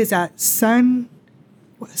 What is that? Sun-drenched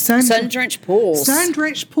pools.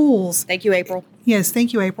 Sun-drenched pools. Thank you, April. Yes,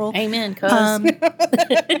 thank you, April. Amen, cuz.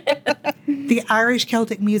 The Irish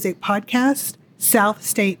Celtic Music Podcast. South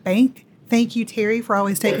State Bank. Thank you, Terry, for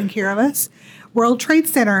always taking care of us. World Trade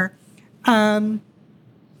Center.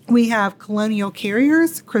 We have Colonial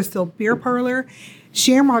Carriers, Crystal Beer Parlor,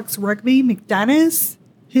 Shamrocks Rugby, McDonough's.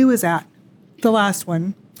 Who was that? The last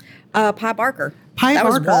one. Pie Barker. Pie that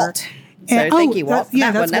Barker. was Walt. So thank you, Walt, for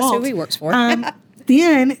that one. That's Walt. who he works for.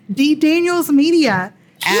 Then D. Daniels Media.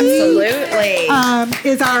 Absolutely.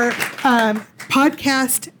 Is our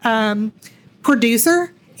podcast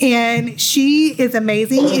producer, and she is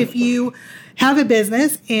amazing. If you have a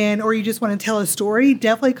business or you just want to tell a story,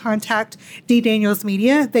 definitely contact D. Daniels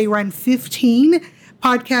Media. They run 15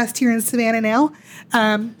 podcasts here in Savannah now.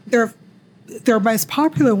 Their most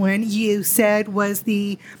popular one, you said, was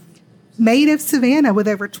the Maid of Savannah with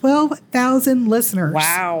over 12,000 listeners.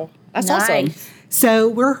 Wow. That's Nice. awesome. So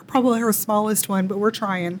we're probably her smallest one, but we're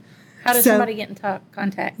trying. How does somebody get in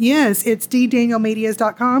contact? Yes, it's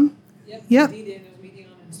ddanielmedias.com. Yep.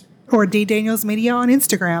 Or D. Daniels Media on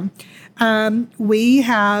Instagram. We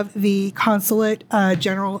have the Consulate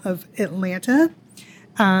General of Atlanta.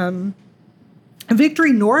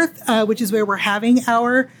 Victory North, which is where we're having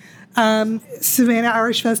our Savannah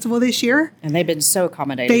Irish Festival this year. And they've been so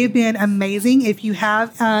accommodating. They've been amazing. If you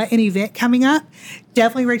have an event coming up,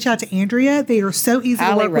 definitely reach out to Andrea. They are so easy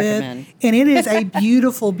Highly to work recommend. with. And it is a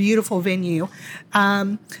beautiful, beautiful venue.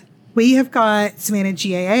 We have got Savannah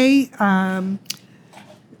GAA.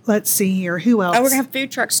 Let's see here. Who else? Oh, we're gonna have food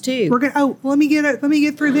trucks too. Let me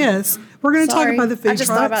get through this. We're gonna talk Sorry. about the food I just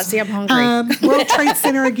trucks. thought about. See, I'm hungry. World Trade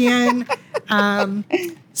Center again.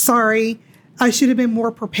 Sorry, I should have been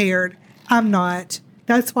more prepared. I'm not.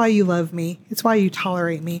 That's why you love me. It's why you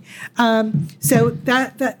tolerate me. So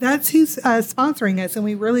that's who's sponsoring us, and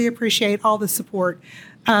we really appreciate all the support.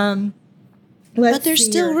 But there's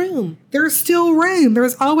still room. There's still room.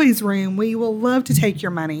 There's always room. We will love to take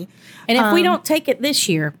your money. And if we don't take it this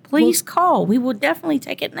year, please call. We will definitely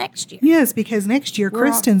take it next year. Yes, because next year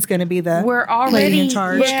Kristen's going to be the We're lady already in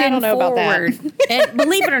charge. looking Yeah, I don't know about that. forward. And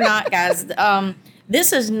believe it or not, guys,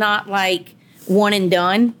 this is not like one and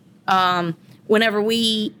done. Whenever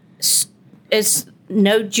it's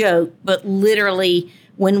no joke, but literally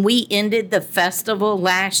when we ended the festival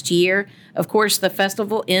last year, of course, the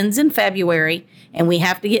festival ends in February, and we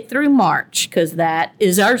have to get through March because that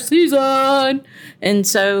is our season. And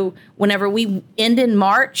so whenever we end in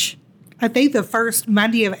March, I think the first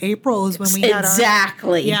Monday of April is when we had our...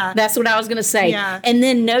 exactly. Yeah. That's what I was going to say. Yeah. And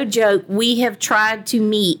then, no joke, we have tried to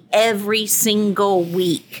meet every single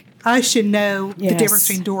week. I should know the Yes. difference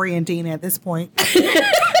between Dory and Dina at this point.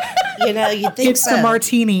 You know, you think It's so. the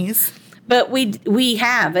martinis. But we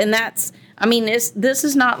have, and that's, I mean, this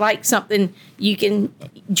is not like something you can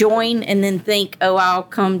join and then think, oh, I'll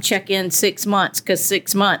come check in 6 months, because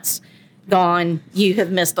 6 months gone, you have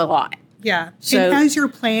missed a lot. Yeah. So- and as you're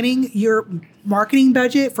planning your marketing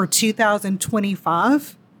budget for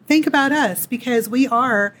 2025, think about us because we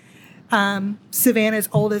are Savannah's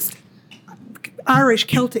oldest Irish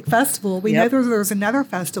Celtic festival. We know there's another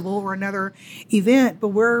festival or another event,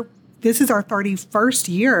 but this is our 31st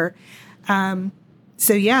year.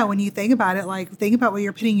 So yeah, when you think about it, like think about where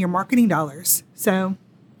you're putting your marketing dollars. So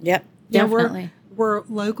Yep. yeah, Definitely. we're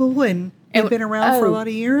local and we've been around for a lot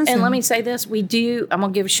of years. And let me say this, I'm going to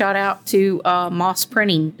give a shout out to Moss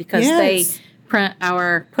Printing because they print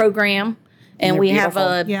our program and we have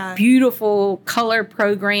a beautiful color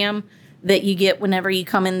program that you get whenever you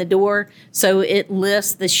come in the door. So it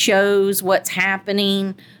lists the shows, what's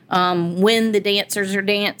happening, when the dancers are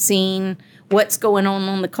dancing, what's going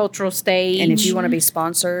on the cultural stage. And if you want to be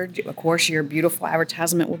sponsored, of course, your beautiful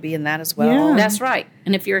advertisement will be in that as well. Yeah. That's right.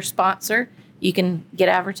 And if you're a sponsor, you can get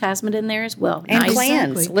advertisement in there as well. And Nice.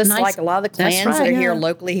 clans. Exactly. List Nice. like a lot of the That's clans that right. are here Yeah.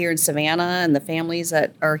 locally here in Savannah and the families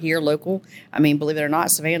that are here local. I mean, believe it or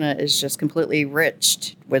not, Savannah is just completely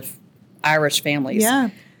rich with Irish families. Yeah.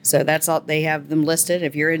 So that's all they have them listed.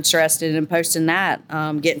 If you're interested in posting that,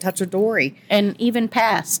 get in touch with Dory. And even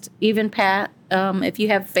Pat, if you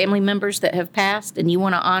have family members that have passed and you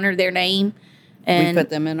want to honor their name, and put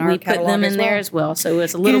them in our we put catalog them as in there well. as well. So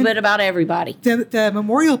it's a little And bit about everybody. The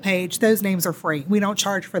memorial page, those names are free. We don't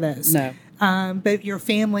charge for those. No. But your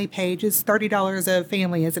family page is $30 a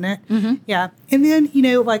family, isn't it? Mm-hmm. Yeah. And then,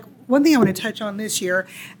 like one thing I want to touch on this year,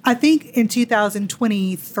 I think in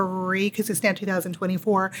 2023, because it's now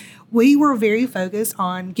 2024, we were very focused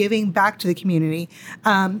on giving back to the community.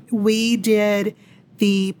 We did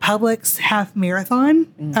the Publix Half Marathon,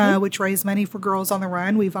 which raised money for Girls on the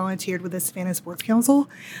Run. We volunteered with the Savannah Sports Council.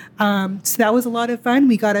 So that was a lot of fun.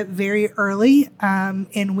 We got up very early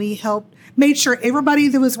and we made sure everybody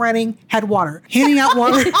that was running had water, handing out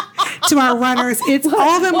water to our runners. It's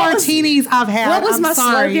all the martinis I've had. What was I'm my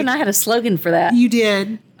sorry. slogan? I had a slogan for that. You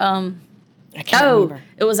did. I can't remember.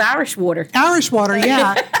 It was Irish water. Irish water,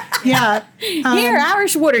 yeah. Yeah. Here,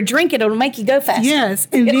 Irish water, drink it. It'll make you go faster. Yes.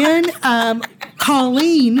 And then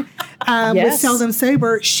Colleen with Yes. Seldom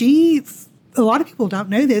Sober, a lot of people don't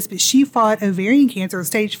know this, but she fought ovarian cancer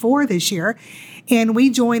stage 4 this year. And we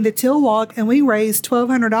joined the Till Walk and we raised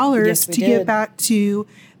 $1,200 Yes, we to did. give back to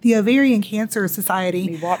the Ovarian Cancer Society.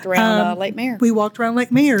 We walked around Lake Mare. We walked around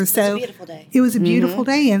Lake Mare. So a beautiful day. It was a beautiful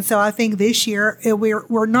day. And so I think this year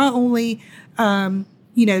we're not only,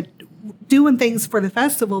 doing things for the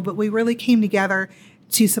festival, but we really came together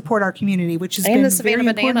to support our community, which has been And the Savannah very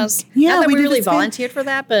important. Bananas. Yeah, Not that we did really the Savannah- volunteered for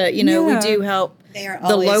that, but we Yeah. do help They are the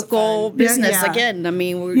always local fun. business Yeah. again. I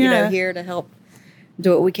mean, we're Yeah. here to help do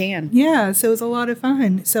what we can. Yeah, so it was a lot of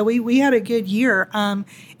fun. So we had a good year, and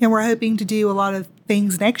we're hoping to do a lot of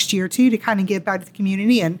things next year too to kind of give back to the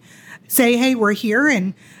community and say, hey, we're here,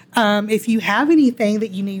 and if you have anything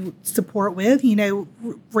that you need support with,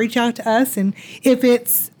 reach out to us, and if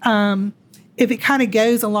it kind of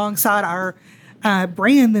goes alongside our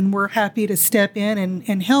brand, then we're happy to step in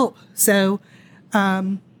and help. So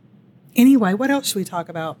anyway, what else should we talk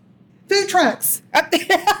about? Food trucks.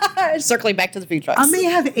 Circling back to the food trucks. I may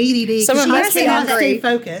have ADD. Some of because us I cannot hungry. stay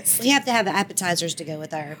focused. We have to have the appetizers to go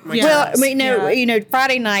with our. Yeah. Well, I mean, Yeah.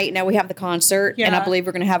 Friday night, now we have the concert, and I Yeah. believe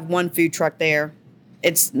we're going to have one food truck there.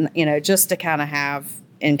 It's, just to kind of have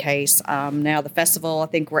in case. Now, the festival, I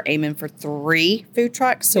think we're aiming for 3 food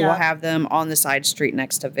trucks, so Yeah. we'll have them on the side street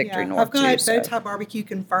next to Victory North, I've got too. So. Bowtie Barbecue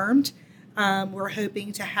confirmed. We're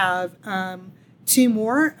hoping to have 2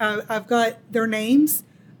 more. I've got their names.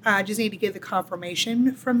 I just need to get the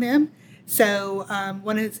confirmation from them. So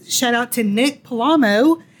want to shout out to Nick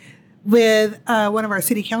Palamo with one of our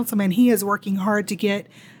city councilmen. He is working hard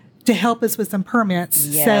to help us with some permits. So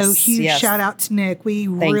Yes, huge yes. shout out to Nick. We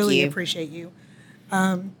Thank really you. appreciate you.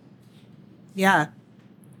 Yeah.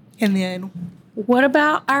 And then What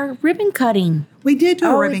about our ribbon cutting? we did do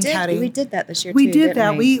a ribbon we did. cutting. We did that this year, We too, did didn't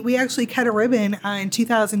that. we? We actually cut a ribbon in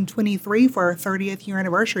 2023 for our 30th year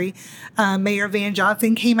anniversary. Mayor Van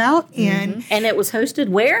Johnson came out and And it was hosted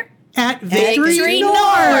where? at Victory, Victory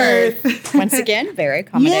North. Once again, very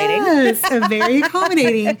accommodating. Yes, very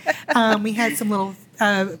accommodating. We had some little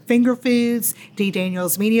finger foods. D.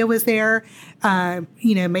 Daniels Media was there.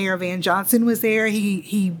 Mayor Van Johnson was there.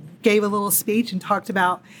 He gave a little speech and talked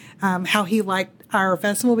about how he liked our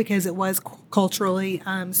festival because it was culturally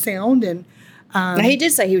sound. And Now, he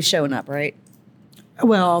did say he was showing up, right?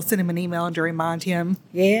 well, I'll send him an email and to remind him.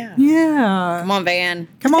 Yeah. Yeah. Come on, Van.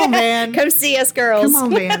 Come on, Van. Come see us, girls. Come on,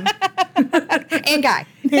 Van. And Guy.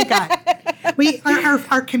 Hey, guy.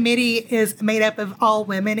 Our committee is made up of all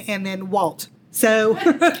women, and then Walt So,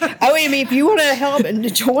 I mean, if you want to help and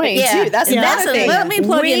join too, that's another thing. Let me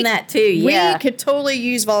plug in that too. Yeah, we could totally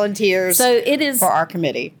use volunteers. So it is for our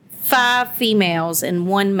committee. 5 females and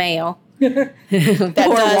 1 male That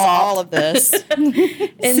does all of this. and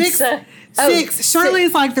six.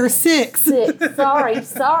 Shirley's like, there's 6. 6.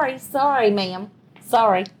 Sorry, ma'am.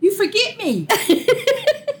 Sorry. You forget me.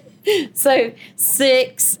 So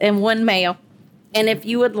 6 and 1 male. And if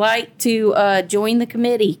you would like to join the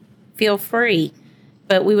committee, feel free.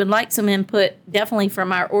 But we would like some input definitely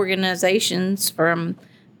from our organizations, from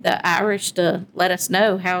the Irish, to let us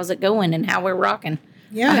know how's it going and how we're rocking.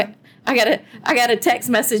 Yeah. I got a text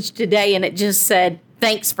message today and it just said,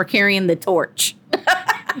 "Thanks for carrying the torch."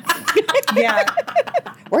 Yeah.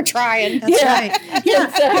 We're trying. That's right.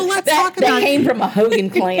 Yeah. Well, let's talk That about came from a Hogan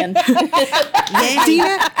clan. Yeah.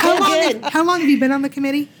 Dina, how long have you been on the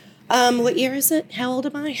committee? What year is it? How old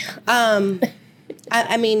am I?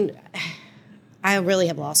 I mean, I really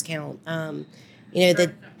have lost count. Yeah,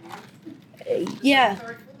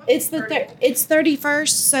 it's it's 31st,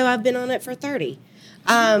 so I've been on it for 30.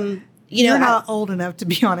 You're not old enough to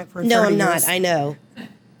be on it for 30 No, I'm years. not. I know.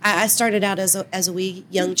 I started out as a wee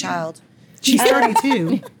young child. She's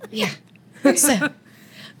 32. Yeah. So,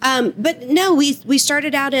 but no, we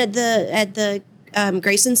started out at the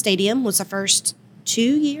Grayson Stadium was the first 2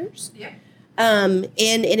 years. Yeah. And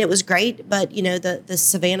it was great, but the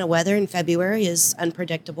Savannah weather in February is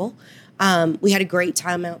unpredictable. We had a great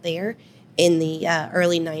time out there in the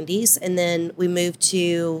early 90s, and then we moved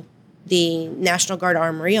to the National Guard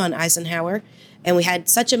Armory on Eisenhower, and we had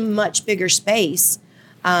such a much bigger space.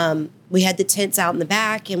 We had the tents out in the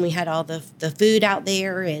back, and we had all the food out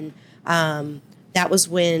there, and that was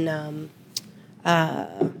when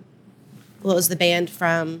what was the band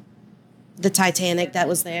from the Titanic that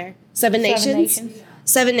was there? Seven Nations.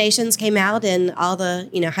 Seven Nations came out, and all the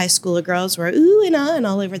high schooler girls were ooh and ah and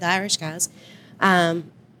all over the Irish guys.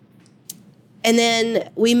 And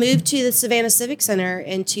then we moved to the Savannah Civic Center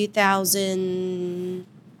in 2000.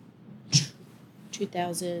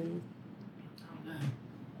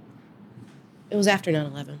 It was after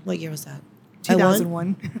 9/11. What year was that?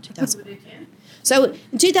 2001. 2000. So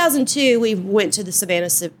in 2002, we went to the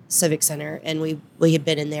Savannah Civic Center, and we had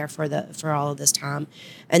been in there for all of this time.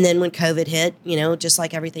 And then when COVID hit, just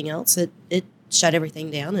like everything else, it shut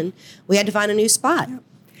everything down, and we had to find a new spot.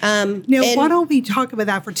 Yep. Why don't we talk about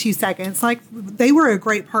that for 2 seconds? Like, they were a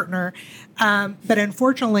great partner, but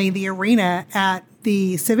unfortunately, the arena at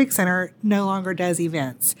the Civic Center no longer does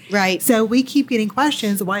events. Right. So we keep getting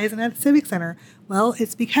questions, why isn't it at the Civic Center? Well,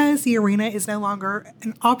 it's because the arena is no longer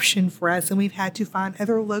an option for us, and we've had to find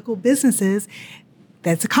other local businesses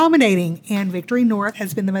that's accommodating. And Victory North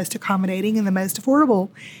has been the most accommodating and the most affordable.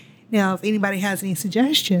 Now, if anybody has any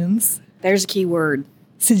suggestions. There's a key word.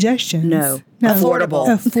 Suggestions. No. Affordable.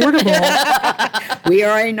 Affordable. We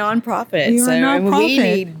are a nonprofit, We are a nonprofit. we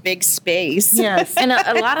need big space. Yes. And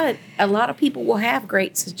a lot of people will have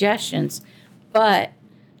great suggestions, but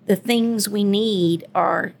the things we need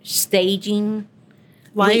are staging,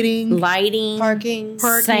 Lighting. Parking.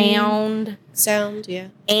 sound, Yeah.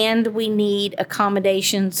 and we need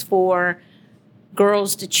accommodations for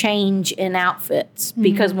girls to change in outfits,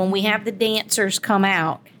 because when we have the dancers come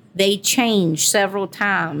out, they change several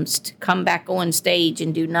times to come back on stage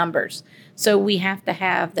and do numbers. So we have to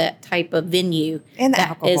have that type of venue And the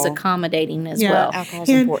that is alcohol. accommodating as well. Alcohol's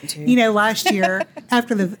And, important too. last year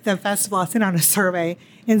after the festival, I sent out a survey,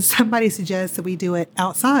 and somebody suggested we do it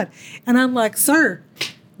outside. And I'm like, sir,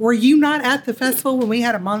 were you not at the festival when we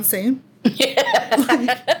had a monsoon?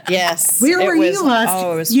 Yes. Where were you last?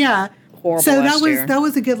 Oh, it was yeah. horrible So last year. that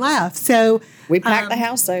was a good laugh. So We packed the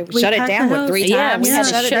house though. we Shut it packed down the with house. 3 Yeah, times. we had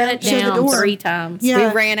to Yeah. shut it Shut the down door. 3 times. Yeah.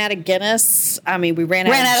 We ran out of Guinness. I mean, we ran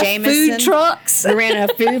Ran out out of of Jameson. food trucks. We ran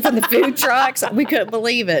out of food from the food trucks. We couldn't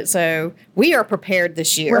believe it. So we are prepared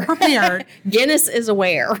this year. we're prepared. Guinness is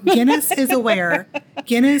aware. Guinness is aware.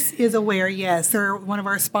 Guinness is aware, yes. They're one of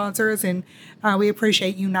our sponsors, and we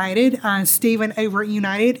appreciate United. Stephen over at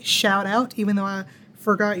United, shout out, even though I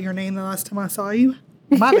forgot your name the last time I saw you.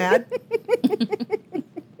 My bad.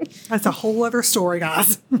 That's a whole other story,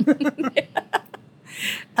 guys.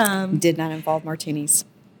 Did not involve martinis.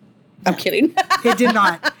 I'm kidding. It did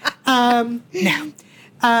not. No.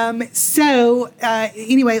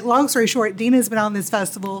 Anyway, long story short, Dina's been on this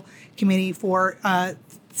festival committee for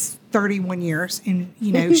 31 years, and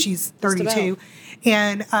she's 32.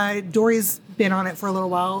 And Dory's been on it for a little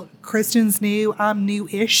while. Kristen's new. I'm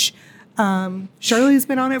new-ish. Shirley's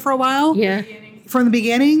been on it for a while. Yeah. From the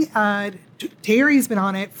beginning. Terry's been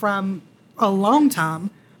on it from a long time.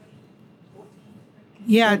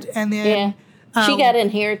 Yeah, and then She got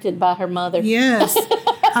inherited by her mother. Yes.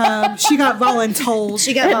 She got voluntold.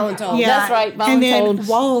 She got voluntold. Yeah. That's right, And then voluntold.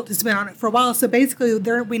 Walt has been on it for a while. So basically,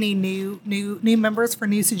 we need new members for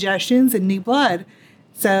new suggestions and new blood.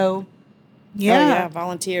 So, yeah. Oh, yeah.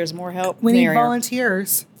 Volunteers, more help. We need merrier.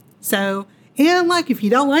 volunteers. So, and like, if you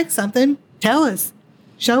don't like something, tell us.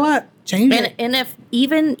 Show up. Change it. And if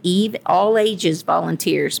even all ages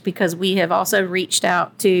volunteers, because we have also reached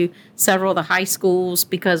out to several of the high schools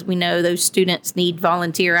because we know those students need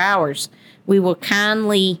volunteer hours. We will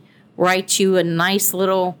kindly write you a nice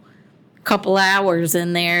little couple hours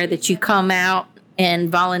in there that you come out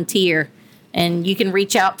and volunteer. And you can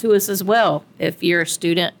reach out to us as well if you're a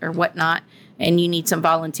student or whatnot and you need some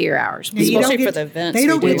volunteer hours. You don't Especially get- for the events They we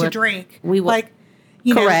don't do. get to drink. We will- Like,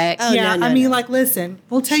 you know, Correct. Oh, yeah, no, I mean, no. like, listen,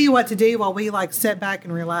 we'll tell you what to do while we like sit back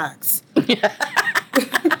and relax. Because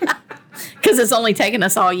it's only taken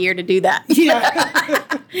us all year to do that.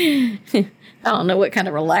 Yeah. I don't know what kind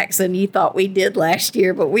of relaxing you thought we did last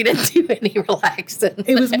year, but we didn't do any relaxing.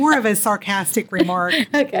 It was more of a sarcastic remark.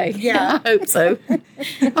 Okay. Yeah. I hope so.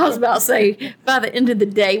 I was about to say, by the end of the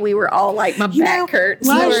day, we were all like, my back hurts,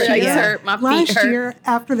 my legs hurt, my feet last hurt. year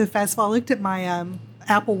after the festival, I looked at my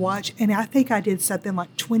Apple Watch, and I think I did something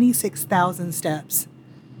like 26,000 steps.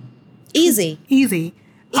 Easy. Easy.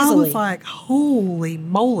 I was Easily. like, holy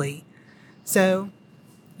moly. So,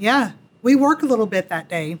 yeah, we work a little bit that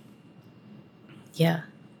day. Yeah.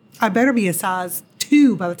 I better be a size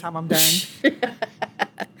 2 by the time I'm done.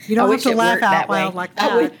 You don't have to laugh out loud like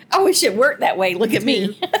that. I wish it worked that way. Look at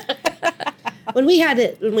me. When we had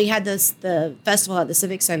the festival at the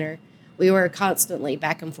Civic Center, we were constantly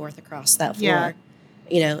back and forth across that floor.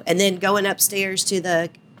 Yeah. And then going upstairs to the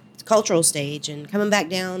cultural stage and coming back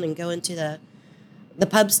down and going to the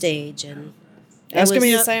pub stage, and It's going to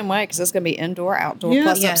be the was- same way because it's going to be indoor, outdoor, Yeah.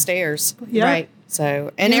 plus Yeah. upstairs. Yeah. Right.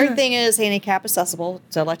 So, and Yeah. everything is handicap accessible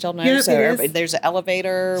to let y'all know. Yep, So, it is. everybody, there's an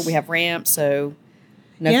elevator, we have ramps, so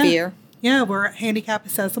no Yeah. fear. Yeah, we're handicap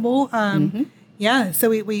accessible. Yeah, so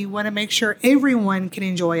we want to make sure everyone can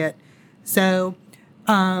enjoy it. So, It's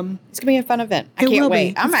going to be a fun event. I It will can't be. wait.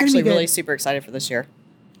 It's I'm gonna be actually really good. super excited for this year.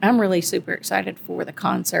 I'm really super excited for the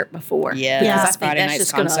concert before. Yes, Yeah. Because I think Friday that's night's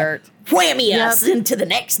just gonna concert. whammy Yep. us into the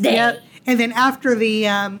next day. yep. And then after the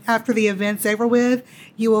event's over with,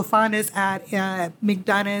 you will find us at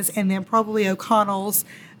McDonough's and then probably O'Connell's.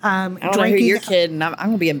 I don't know who you're kidding. I'm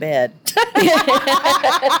going to be in bed.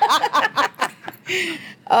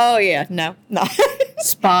 Oh, yeah. No.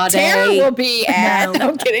 Spa Tara day. will be at. No.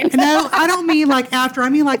 I'm kidding. No, I don't mean like after. I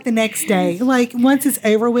mean like the next day. Like once it's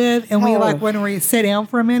over with, and we Oh. like when we sit down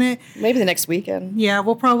for a minute. Maybe the next weekend. Yeah,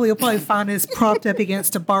 you'll probably find us propped up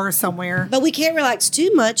against a bar somewhere. But we can't relax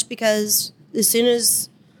too much because as soon as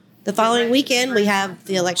the following weekend we have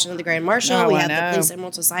the election of the Grand Marshal, Oh, we I have the know. Police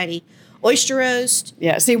Emerald Society Oyster Roast.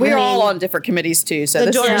 Yeah, see, we're I mean, all on different committees too, so the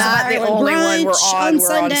this is Daughters of not the Ireland only one we're brunch on. on We're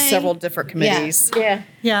Sunday. on several different committees. Yeah.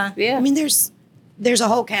 Yeah. Yeah. I mean, there's a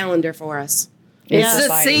whole calendar for us. It's Yeah. the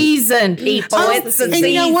Exciting. season, people. Oh, It's the and season.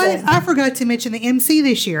 you know what? I forgot to mention the MC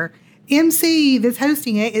this year. MC that's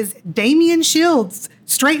hosting it is Damien Shields,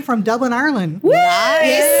 straight from Dublin, Ireland. Nice.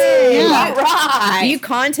 Yeah. All right. You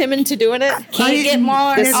conned him into doing it? Can't get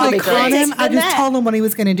more That's I'll be like con great. him. I just told him what he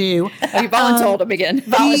was going to do. Oh, you voluntold him again.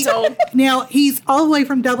 He- now he's all the way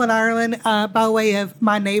from Dublin, Ireland, by way of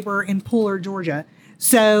my neighbor in Pooler, Georgia.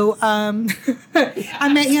 So I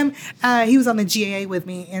met him. He was on the GAA with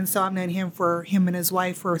me, and so I've known him and his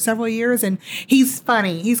wife for several years. And he's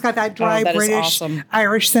funny. He's got that dry that is British, awesome.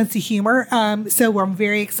 Irish sense of humor. So I'm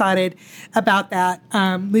very excited about that.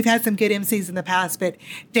 We've had some good MCs in the past, but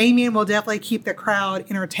Damien will definitely keep the crowd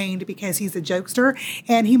entertained because he's a jokester,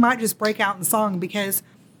 and he might just break out in song because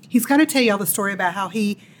he's going to tell you all the story about how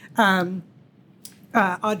he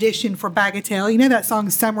auditioned for Bagatelle. You know that song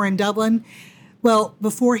 "Summer in Dublin"? Well,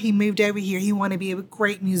 before he moved over here, he wanted to be a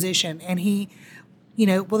great musician, and he,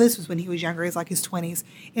 this was when he was younger. He was like his 20s,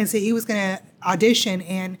 and so he was going to audition,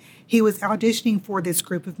 and he was auditioning for this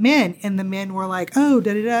group of men, and the men were like, "Oh,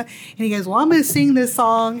 da da da," and he goes, "Well, I'm going to sing this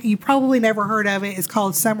song. You probably never heard of it. It's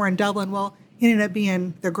called "Summer in Dublin." Well, it ended up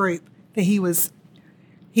being the group that he was.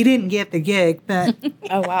 He didn't get the gig, but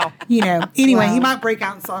Oh, wow. anyway, he might break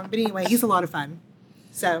out in song, but anyway, he's a lot of fun.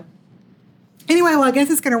 So. Anyway, well, I guess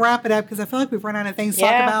it's going to wrap it up because I feel like we've run out of things to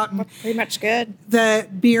talk about. we're And pretty much good. the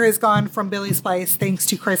beer is gone from Billy's Place thanks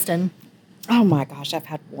to Kristen. Oh, my gosh, I've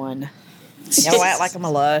had one. You know, I act like I'm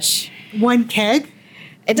a lush. One keg.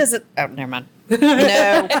 It doesn't. Oh, never mind.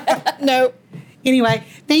 No. Anyway,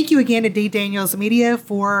 thank you again to D. Daniels Media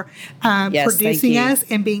for Yes, producing thank you. us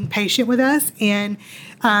and being patient with us. And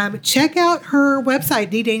check out her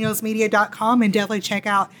website, ddanielsmedia.com, and definitely check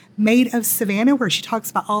out Made of Savannah, where she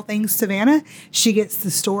talks about all things Savannah. She gets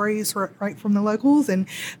the stories right from the locals and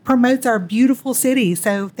promotes our beautiful city.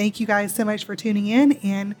 So thank you guys so much for tuning in,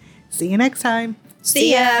 and see you next time.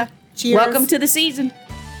 See ya. Cheers. Welcome to the season.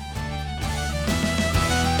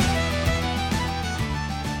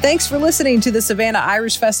 Thanks for listening to the Savannah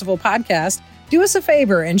Irish Festival podcast. Do us a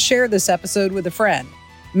favor and share this episode with a friend.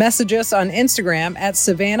 Message us on Instagram at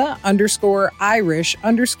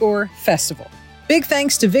Savannah_Irish_festival. Big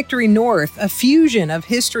thanks to Victory North, a fusion of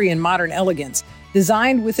history and modern elegance,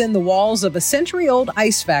 designed within the walls of a century-old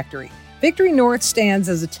ice factory. Victory North stands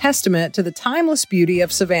as a testament to the timeless beauty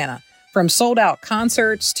of Savannah. From sold-out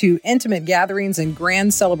concerts to intimate gatherings and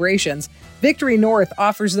grand celebrations, Victory North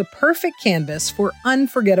offers the perfect canvas for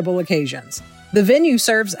unforgettable occasions. The venue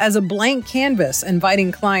serves as a blank canvas,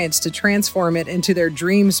 inviting clients to transform it into their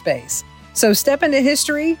dream space. So step into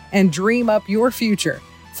history and dream up your future.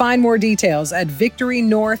 Find more details at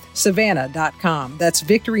victorynorthsavannah.com. That's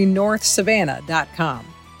victorynorthsavannah.com.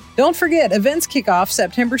 Don't forget, events kick off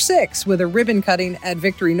September 6th with a ribbon cutting at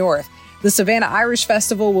Victory North. The Savannah Irish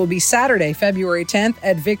Festival will be Saturday, February 10th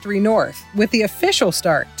at Victory North, with the official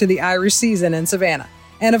start to the Irish season in Savannah.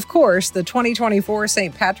 And of course, the 2024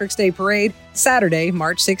 St. Patrick's Day Parade, Saturday,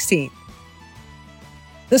 March 16th.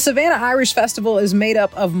 The Savannah Irish Festival is made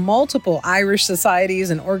up of multiple Irish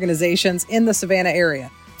societies and organizations in the Savannah area.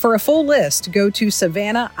 For a full list, go to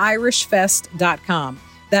SAVANNAHIrishFest.com.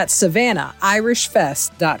 That's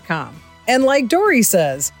SAVANNAHIrishFest.com. And like Dory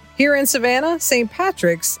says, here in Savannah, St.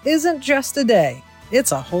 Patrick's isn't just a day,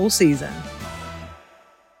 it's a whole season.